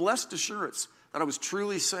assurance, a blessed assurance that I was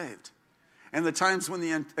truly saved. And the times when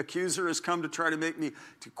the accuser has come to try to make me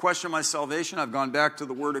to question my salvation, I've gone back to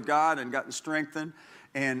the Word of God and gotten strengthened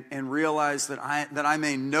and realized that I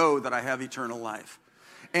may know that I have eternal life.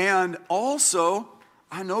 And also,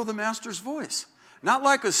 I know the Master's voice. Not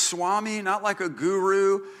like a swami, not like a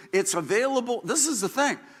guru. It's available. This is the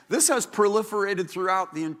thing. This has proliferated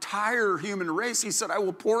throughout the entire human race. He said, I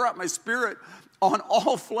will pour out my Spirit on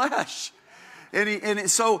all flesh.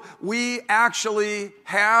 So we actually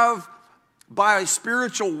have, by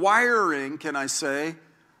spiritual wiring, can I say,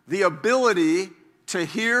 the ability to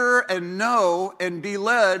hear and know and be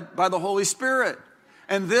led by the Holy Spirit.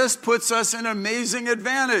 And this puts us in amazing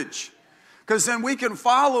advantage, because then we can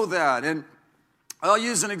follow that. And I'll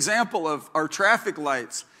use an example of our traffic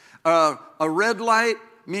lights. A red light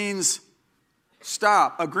means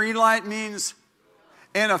stop. A green light means,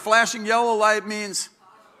 and a flashing yellow light means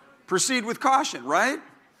proceed with caution, right?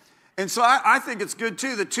 And so I think it's good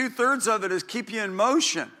too. The 2/3 of it is keep you in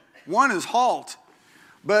motion. One is halt.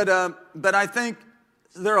 But I think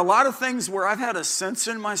there are a lot of things where I've had a sense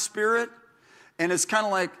in my spirit, and it's kind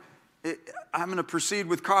of like I'm going to proceed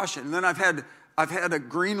with caution. And then I've had a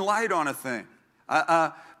green light on a thing.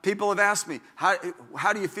 People have asked me,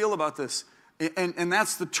 how do you feel about this? And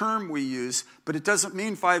that's the term we use, but it doesn't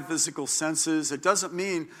mean 5 physical senses. It doesn't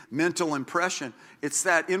mean mental impression. It's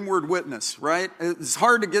that inward witness, right? It's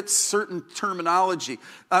hard to get certain terminology.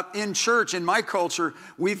 In church, in my culture,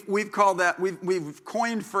 we've called that, we've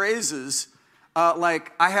coined phrases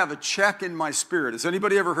like, I have a check in my spirit. Has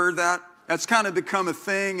anybody ever heard that? That's kind of become a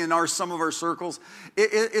thing in some of our circles.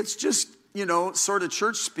 It's just, sort of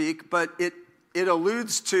church speak, but it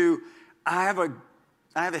alludes to, I have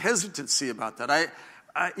a hesitancy about that.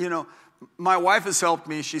 My wife has helped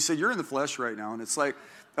me. She said, you're in the flesh right now. And it's like,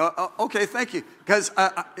 okay, thank you. Because,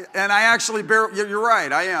 and I actually you're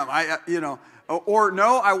right, I am. Or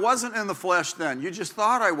no, I wasn't in the flesh then. You just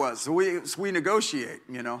thought I was. So we negotiate,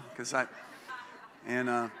 because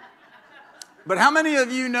but how many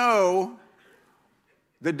of you know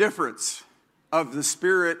the difference of the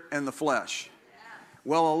spirit and the flesh?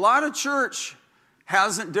 Well, a lot of church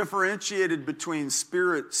hasn't differentiated between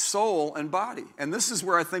spirit, soul, and body. And this is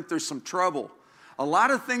where I think there's some trouble. A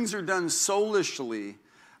lot of things are done soulishly,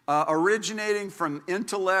 originating from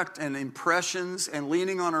intellect and impressions and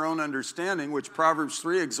leaning on our own understanding, which Proverbs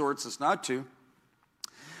 3 exhorts us not to.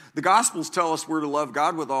 The Gospels tell us we're to love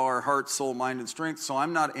God with all our heart, soul, mind, and strength. So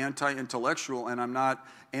I'm not anti-intellectual and I'm not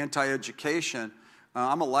anti-education.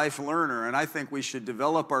 I'm a life learner, and I think we should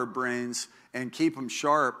develop our brains and keep them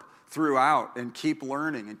sharp throughout and keep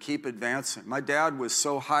learning and keep advancing. My dad was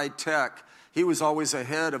so high tech. He was always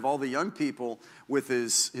ahead of all the young people with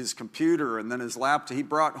his computer and then his laptop. He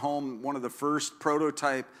brought home one of the first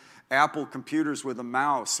prototype Apple computers with a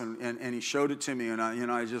mouse, and he showed it to me, and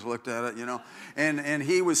I just looked at it, and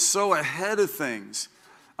he was so ahead of things.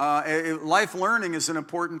 Life learning is an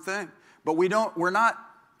important thing, but we're not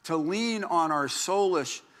to lean on our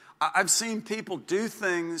soulish. I've seen people do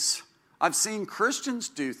things. I've seen Christians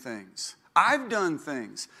do things. I've done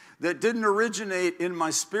things that didn't originate in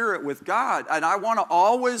my spirit with God. And I want to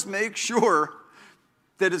always make sure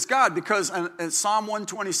that it's God, because Psalm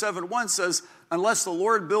 127:1 says, unless the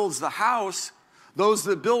Lord builds the house, those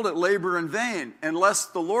that build it labor in vain. Unless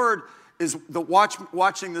the Lord is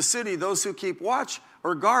watching the city, those who keep watch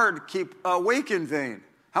or guard keep awake in vain.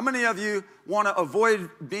 How many of you want to avoid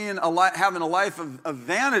having a life of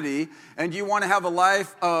vanity, and you want to have a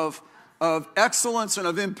life of excellence and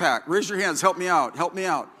of impact? Raise your hands. Help me out. Help me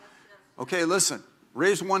out. Okay, listen.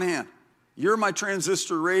 Raise one hand. You're my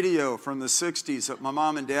transistor radio from the 60s that my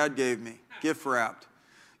mom and dad gave me, gift wrapped.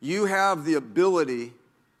 You have the ability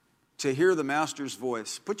to hear the Master's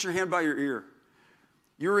voice. Put your hand by your ear.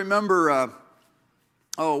 You remember,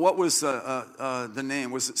 what was the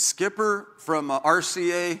name? Was it Skipper from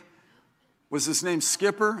RCA? Was his name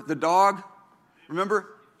Skipper, the dog? Remember?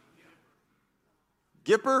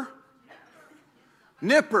 Gipper?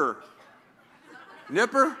 Nipper.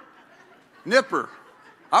 Nipper? Nipper.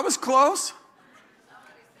 I was close.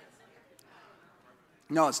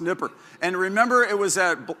 No, it's Nipper. And remember, it was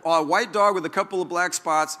that white dog with a couple of black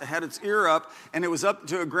spots. It had its ear up, and it was up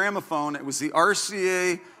to a gramophone. It was the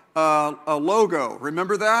RCA logo.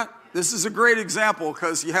 Remember that? This is a great example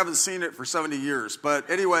because you haven't seen it for 70 years. But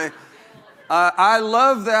anyway, I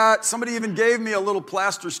love that. Somebody even gave me a little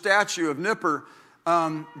plaster statue of Nipper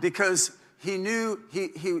because he knew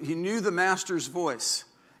the Master's voice.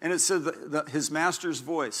 And it said his Master's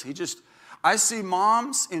voice. I see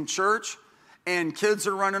moms in church, and kids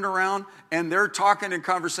are running around, and they're talking in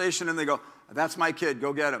conversation, and they go, that's my kid,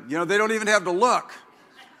 go get him. You know, they don't even have to look.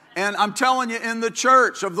 And I'm telling you, in the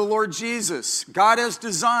church of the Lord Jesus, God has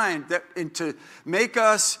designed that to make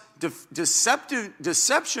us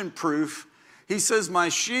deception-proof. He says, my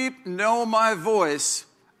sheep know my voice,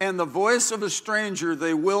 and the voice of a stranger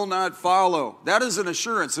they will not follow. That is an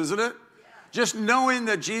assurance, isn't it? Just knowing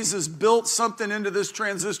that Jesus built something into this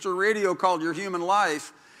transistor radio called your human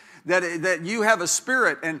life, that you have a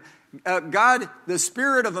spirit, and God, the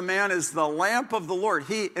spirit of a man is the lamp of the Lord.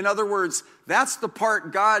 In other words, that's the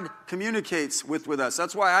part God communicates with us.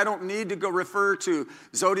 That's why I don't need to go refer to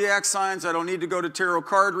zodiac signs. I don't need to go to tarot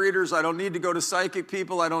card readers. I don't need to go to psychic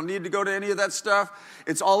people. I don't need to go to any of that stuff.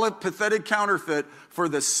 It's all a pathetic counterfeit for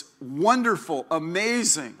this wonderful,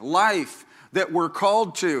 amazing life that we're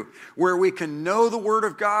called to, where we can know the Word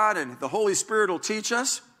of God, and the Holy Spirit will teach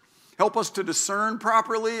us. Help us to discern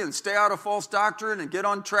properly and stay out of false doctrine and get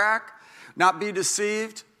on track, not be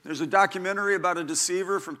deceived. There's a documentary about a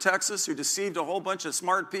deceiver from Texas who deceived a whole bunch of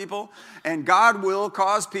smart people, and God will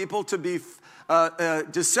cause people to be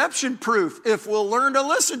deception-proof if we'll learn to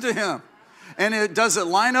listen to Him. And does it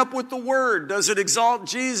line up with the Word? Does it exalt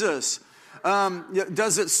Jesus?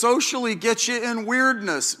 Does it socially get you in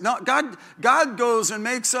weirdness? No, God goes and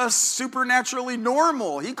makes us supernaturally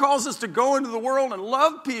normal. He calls us to go into the world and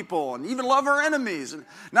love people and even love our enemies and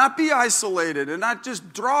not be isolated and not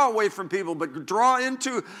just draw away from people, but draw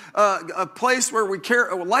into a place where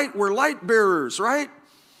we're light bearers, right?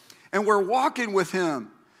 And we're walking with Him.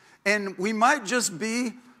 And we might just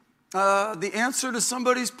be the answer to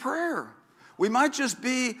somebody's prayer. We might just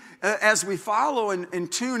be, as we follow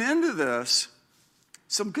and tune into this,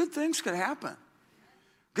 some good things could happen.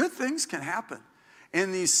 Good things can happen.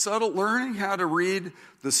 And learning how to read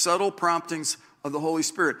the subtle promptings of the Holy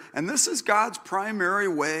Spirit. And this is God's primary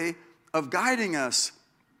way of guiding us.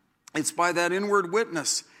 It's by that inward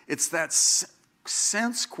witness. It's that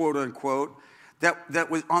sense, quote unquote,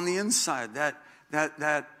 that was on the inside. That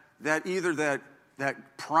either that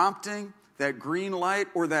prompting, that green light,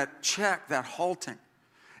 or that check, that halting.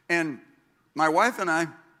 And my wife and I,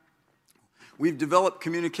 we've developed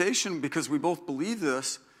communication because we both believe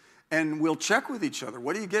this, and we'll check with each other.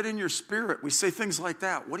 What do you get in your spirit? We say things like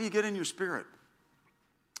that. What do you get in your spirit?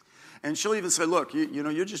 And she'll even say, look,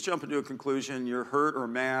 you're just jumping to a conclusion. You're hurt or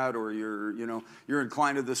mad, or you're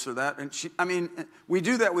inclined to this or that. And we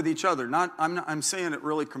do that with each other. I'm saying it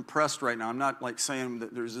really compressed right now. I'm not like saying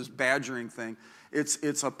that there's this badgering thing.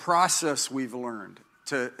 It's a process we've learned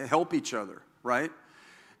to help each other, right?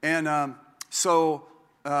 And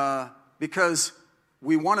because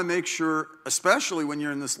we want to make sure, especially when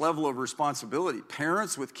you're in this level of responsibility,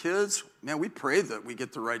 parents with kids, man, we pray that we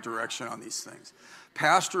get the right direction on these things.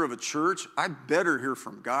 Pastor of a church, I better hear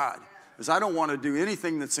from God, because I don't want to do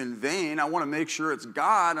anything that's in vain. I want to make sure it's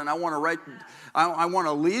God, and I want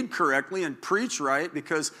to lead correctly and preach right,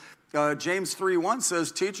 because James 3:1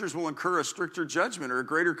 says, teachers will incur a stricter judgment or a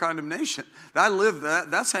greater condemnation. I live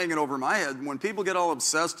that. That's hanging over my head. When people get all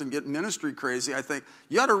obsessed and get ministry crazy, I think,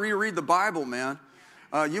 you got to reread the Bible, man.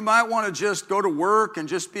 You might want to just go to work and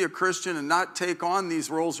just be a Christian and not take on these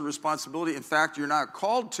roles of responsibility. In fact, you're not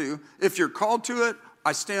called to. If you're called to it,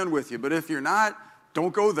 I stand with you. But if you're not,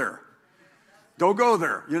 don't go there. Don't go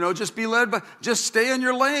there. Just be led by, just stay in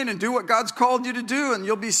your lane and do what God's called you to do, and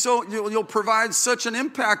you'll provide such an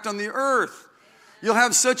impact on the earth. You'll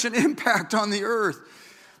have such an impact on the earth.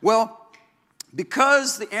 Well,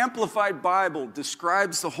 because the Amplified Bible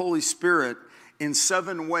describes the Holy Spirit in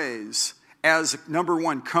 7 ways as, number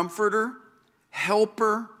 1, comforter,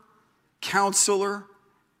 helper, counselor,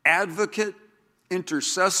 advocate,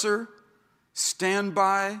 intercessor,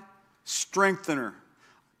 standby, strengthener.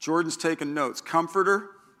 Jordan's taking notes. Comforter,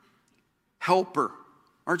 helper.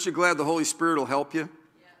 Aren't you glad the Holy Spirit will help you?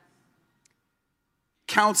 Yes.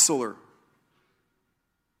 Counselor,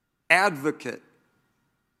 advocate,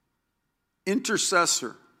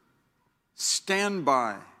 intercessor,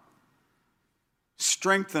 standby,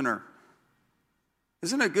 strengthener.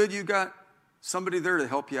 Isn't it good you got somebody there to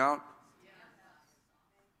help you out?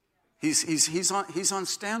 He's on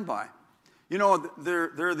standby.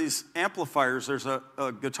 There are these amplifiers. There's a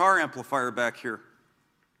guitar amplifier back here.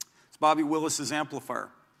 It's Bobby Willis's amplifier.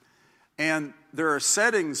 And there are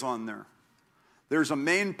settings on there. There's a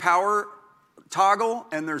main power toggle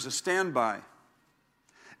and there's a standby.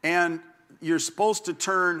 And you're supposed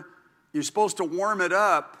to warm it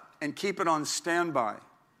up and keep it on standby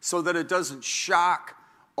so that it doesn't shock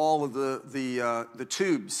all of the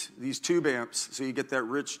tubes, these tube amps, so you get that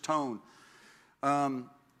rich tone. God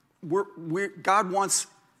wants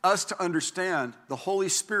us to understand the Holy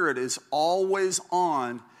Spirit is always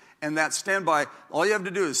on, and that standby, all you have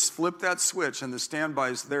to do is flip that switch and the standby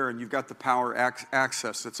is there and you've got the power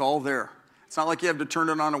access. It's all there. It's not like you have to turn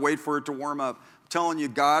it on and wait for it to warm up. I'm telling you,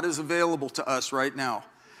 God is available to us right now.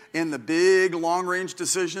 In the big long-range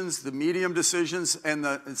decisions, the medium decisions, and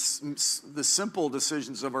the simple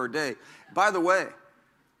decisions of our day. By the way,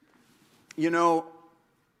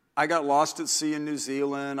 I got lost at sea in New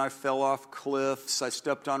Zealand. I fell off cliffs. I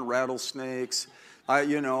stepped on rattlesnakes.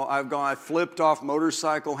 I flipped off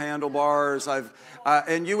motorcycle handlebars.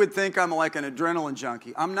 And you would think I'm like an adrenaline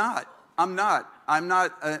junkie. I'm not a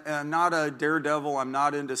daredevil. I'm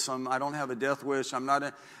not into I don't have a death wish.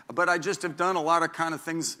 But I just have done a lot of kind of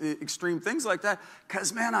things, extreme things like that.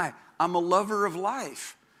 Because, man, I'm a lover of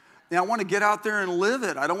life. And I want to get out there and live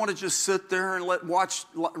it. I don't want to just sit there and watch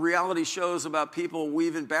reality shows about people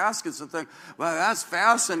weaving baskets and think, well, that's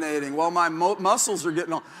fascinating. Well, my muscles are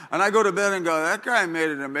getting on. And I go to bed and go, that guy made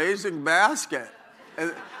an amazing basket.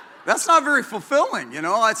 And that's not very fulfilling,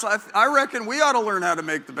 I reckon we ought to learn how to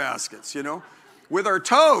make the baskets, with our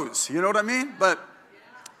toes. You know what I mean? But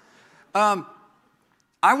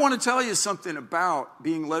I want to tell you something about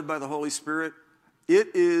being led by the Holy Spirit. It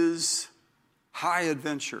is high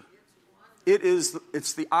adventure.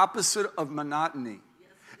 It's the opposite of monotony.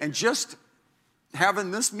 And just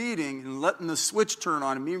having this meeting and letting the switch turn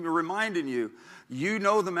on and me reminding you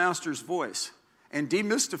the Master's voice and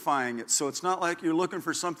demystifying it. So it's not like you're looking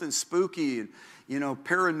for something spooky and,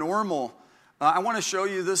 paranormal. I want to show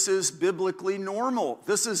you this is biblically normal.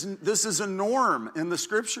 This is a norm in the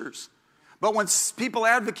scriptures. But when people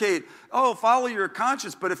advocate, follow your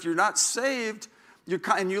conscience, but if you're not saved,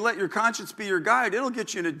 and you let your conscience be your guide, it'll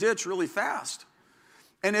get you in a ditch really fast.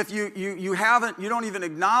 And if you don't even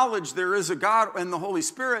acknowledge there is a God and the Holy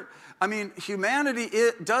Spirit, humanity,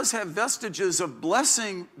 it does have vestiges of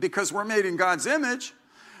blessing because we're made in God's image,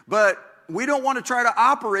 but we don't want to try to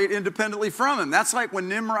operate independently from him. That's like when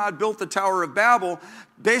Nimrod built the Tower of Babel,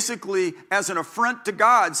 basically as an affront to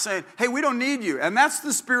God, saying, hey, we don't need you. And that's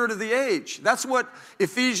the spirit of the age. That's what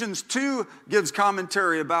Ephesians 2 gives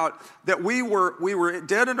commentary about, that we were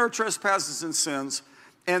dead in our trespasses and sins,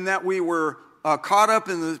 and that we were caught up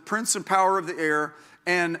in the prince and power of the air,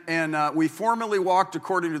 and we formerly walked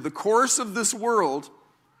according to the course of this world,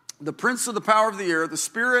 the prince of the power of the air, the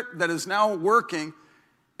spirit that is now working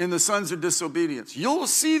in the sons of disobedience. You'll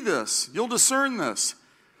see this. You'll discern this.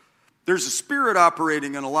 There's a spirit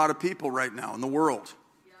operating in a lot of people right now in the world.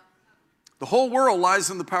 The whole world lies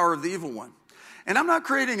in the power of the evil one. And I'm not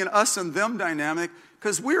creating an us and them dynamic,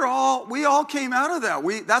 because we all came out of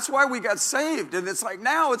that. That's why we got saved. And it's like,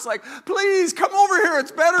 please come over here.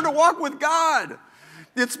 It's better to walk with God.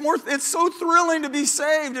 It's so thrilling to be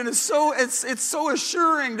saved, and it's so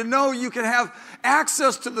assuring to know you can have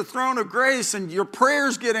access to the throne of grace and your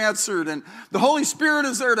prayers get answered and the Holy Spirit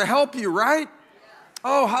is there to help you, right?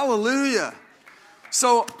 Oh, hallelujah.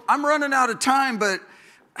 So I'm running out of time, but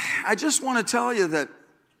I just want to tell you that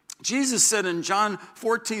Jesus said in John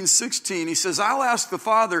 14:16, he says, I'll ask the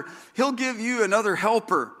Father, he'll give you another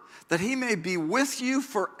helper, that he may be with you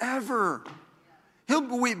forever. He'll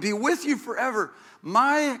be with you forever.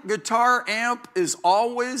 My guitar amp is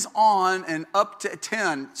always on and up to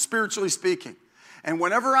 10, spiritually speaking. And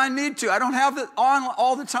whenever I need to, I don't have it on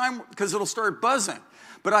all the time because it'll start buzzing.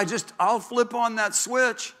 But I'll flip on that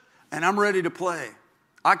switch and I'm ready to play.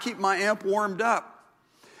 I keep my amp warmed up.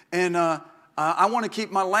 And I want to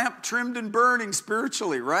keep my lamp trimmed and burning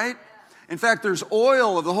spiritually, right? In fact, there's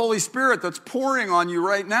oil of the Holy Spirit that's pouring on you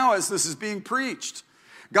right now as this is being preached.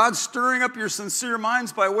 God's stirring up your sincere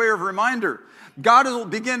minds by way of reminder. God will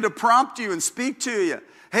begin to prompt you and speak to you.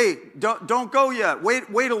 Hey, don't go yet. Wait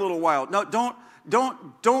a little while. No,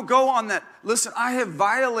 don't go on that. Listen, I have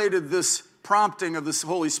violated this prompting of this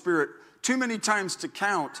Holy Spirit too many times to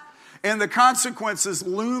count. And the consequences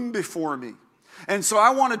loom before me. And so I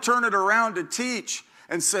want to turn it around to teach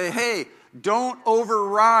and say, hey, don't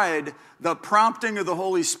override the prompting of the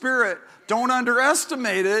Holy Spirit. Don't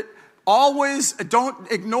underestimate it. Always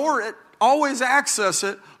don't ignore it. Always access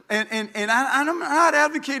it. And I'm not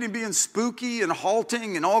advocating being spooky and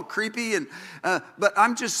halting and all creepy. But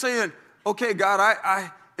I'm just saying, okay, God,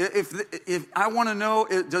 if I want to know,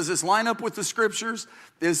 does this line up with the scriptures?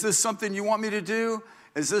 Is this something you want me to do?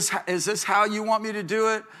 Is this how you want me to do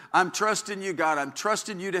it? I'm trusting you, God. I'm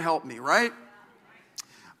trusting you to help me, right?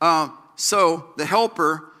 So the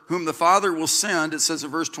helper whom the Father will send, it says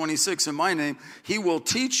in verse 26, in my name, he will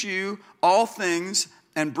teach you all things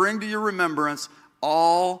and bring to your remembrance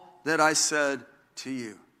all that I said to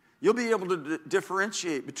you. You'll be able to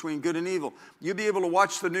differentiate between good and evil. You'll be able to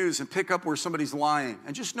watch the news and pick up where somebody's lying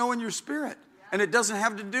and just know in your spirit. And it doesn't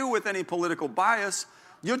have to do with any political bias.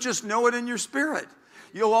 You'll just know it in your spirit.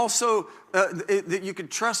 You'll also, that you can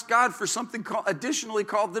trust God for something additionally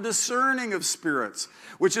called the discerning of spirits,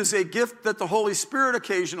 which is a gift that the Holy Spirit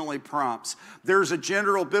occasionally prompts. There's a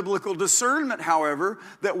general biblical discernment, however,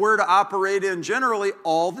 that we're to operate in generally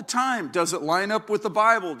all the time. Does it line up with the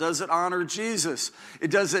Bible? Does it honor Jesus?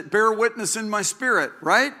 Does it bear witness in my spirit,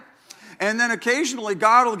 right? And then occasionally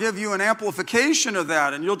God will give you an amplification of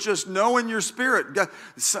that, and you'll just know in your spirit.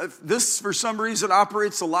 This, for some reason,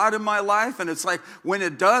 operates a lot in my life, and it's like when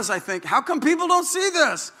it does, I think, how come people don't see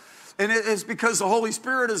this? And it's because the Holy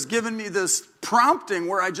Spirit has given me this prompting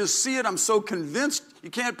where I just see it. I'm so convinced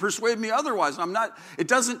you can't persuade me otherwise. It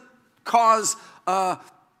doesn't cause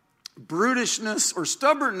brutishness or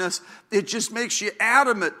stubbornness. It just makes you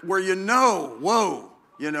adamant where you know, whoa,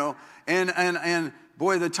 and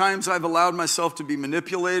boy, the times I've allowed myself to be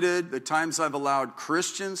manipulated, the times I've allowed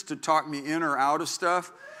Christians to talk me in or out of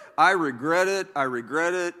stuff, I regret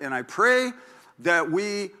it, and I pray that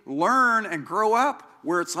we learn and grow up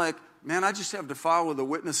where it's like, man, I just have to follow the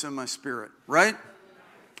witness in my spirit, right?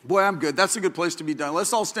 Boy, I'm good. That's a good place to be done.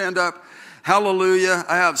 Let's all stand up. Hallelujah.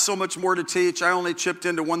 I have so much more to teach. I only chipped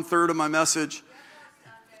into 1/3 of my message.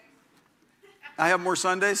 I have more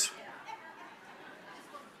Sundays?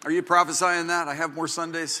 Are you prophesying that? I have more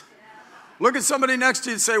Sundays? Look at somebody next to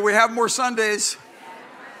you and say, we have more Sundays.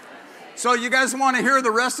 So you guys want to hear the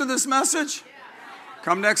rest of this message?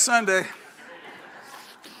 Come next Sunday.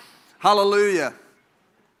 Hallelujah.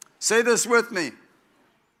 Say this with me.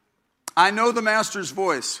 I know the Master's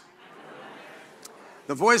voice.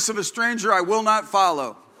 The voice of a stranger I will not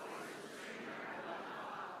follow.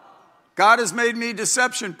 God has made me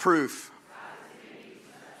deception proof.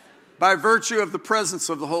 By virtue of the presence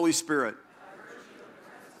of the Holy Spirit.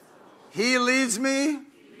 He leads me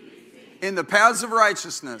in the paths of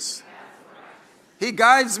righteousness. He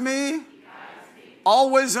guides me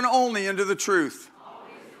always and only into the truth.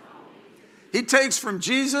 He takes from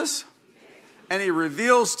Jesus and he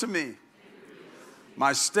reveals to me.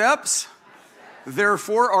 My steps,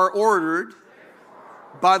 therefore, are ordered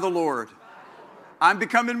by the Lord. I'm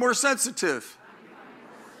becoming more sensitive,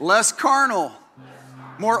 less carnal,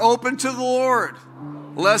 more open to the Lord,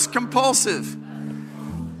 less compulsive.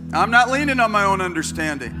 I'm not leaning on my own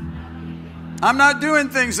understanding. I'm not doing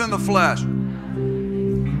things in the flesh.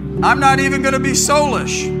 I'm not even going to be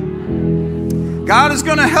soulish. God is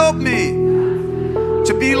going to help me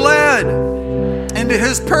to be led into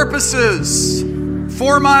His purposes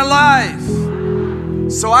for my life.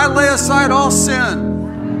 So I lay aside all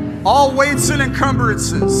sin, all weights and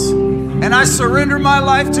encumbrances, and I surrender my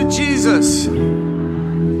life to Jesus.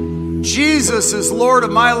 Jesus is Lord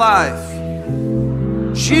of my life.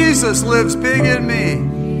 Jesus lives big in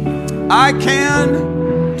me. I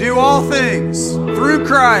can do all things through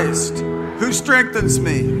Christ who strengthens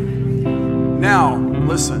me. Now,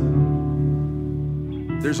 listen.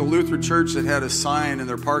 There's a Lutheran church that had a sign in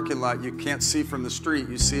their parking lot you can't see from the street.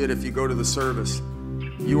 You see it if you go to the service.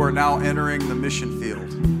 You are now entering the mission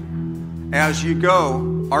field. As you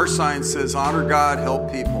go, our sign says, honor God,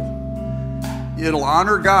 help people. It'll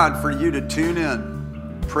honor God for you to tune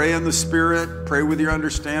in. Pray in the Spirit, pray with your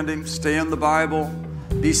understanding, stay in the Bible,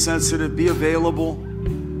 be sensitive, be available,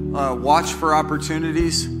 watch for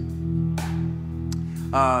opportunities.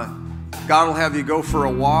 God will have you go for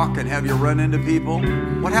a walk and have you run into people.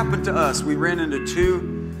 What happened to us? We ran into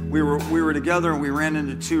we were together and we ran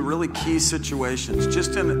into two really key situations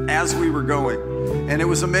just as we were going. And it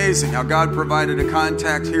was amazing how God provided a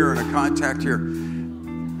contact here and a contact here.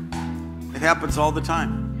 It happens all the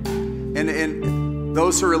time. And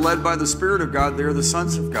those who are led by the Spirit of God, they're the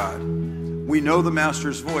sons of God. We know the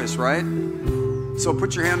Master's voice, right? So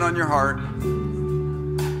put your hand on your heart.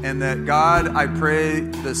 And that God, I pray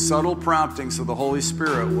the subtle promptings of the Holy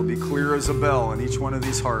Spirit will be clear as a bell in each one of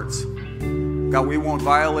these hearts. God, we won't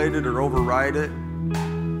violate it or override it.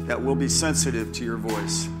 That we'll be sensitive to your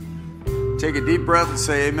voice. Take a deep breath and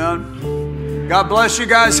say amen. God bless you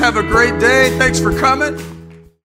guys. Have a great day. Thanks for coming.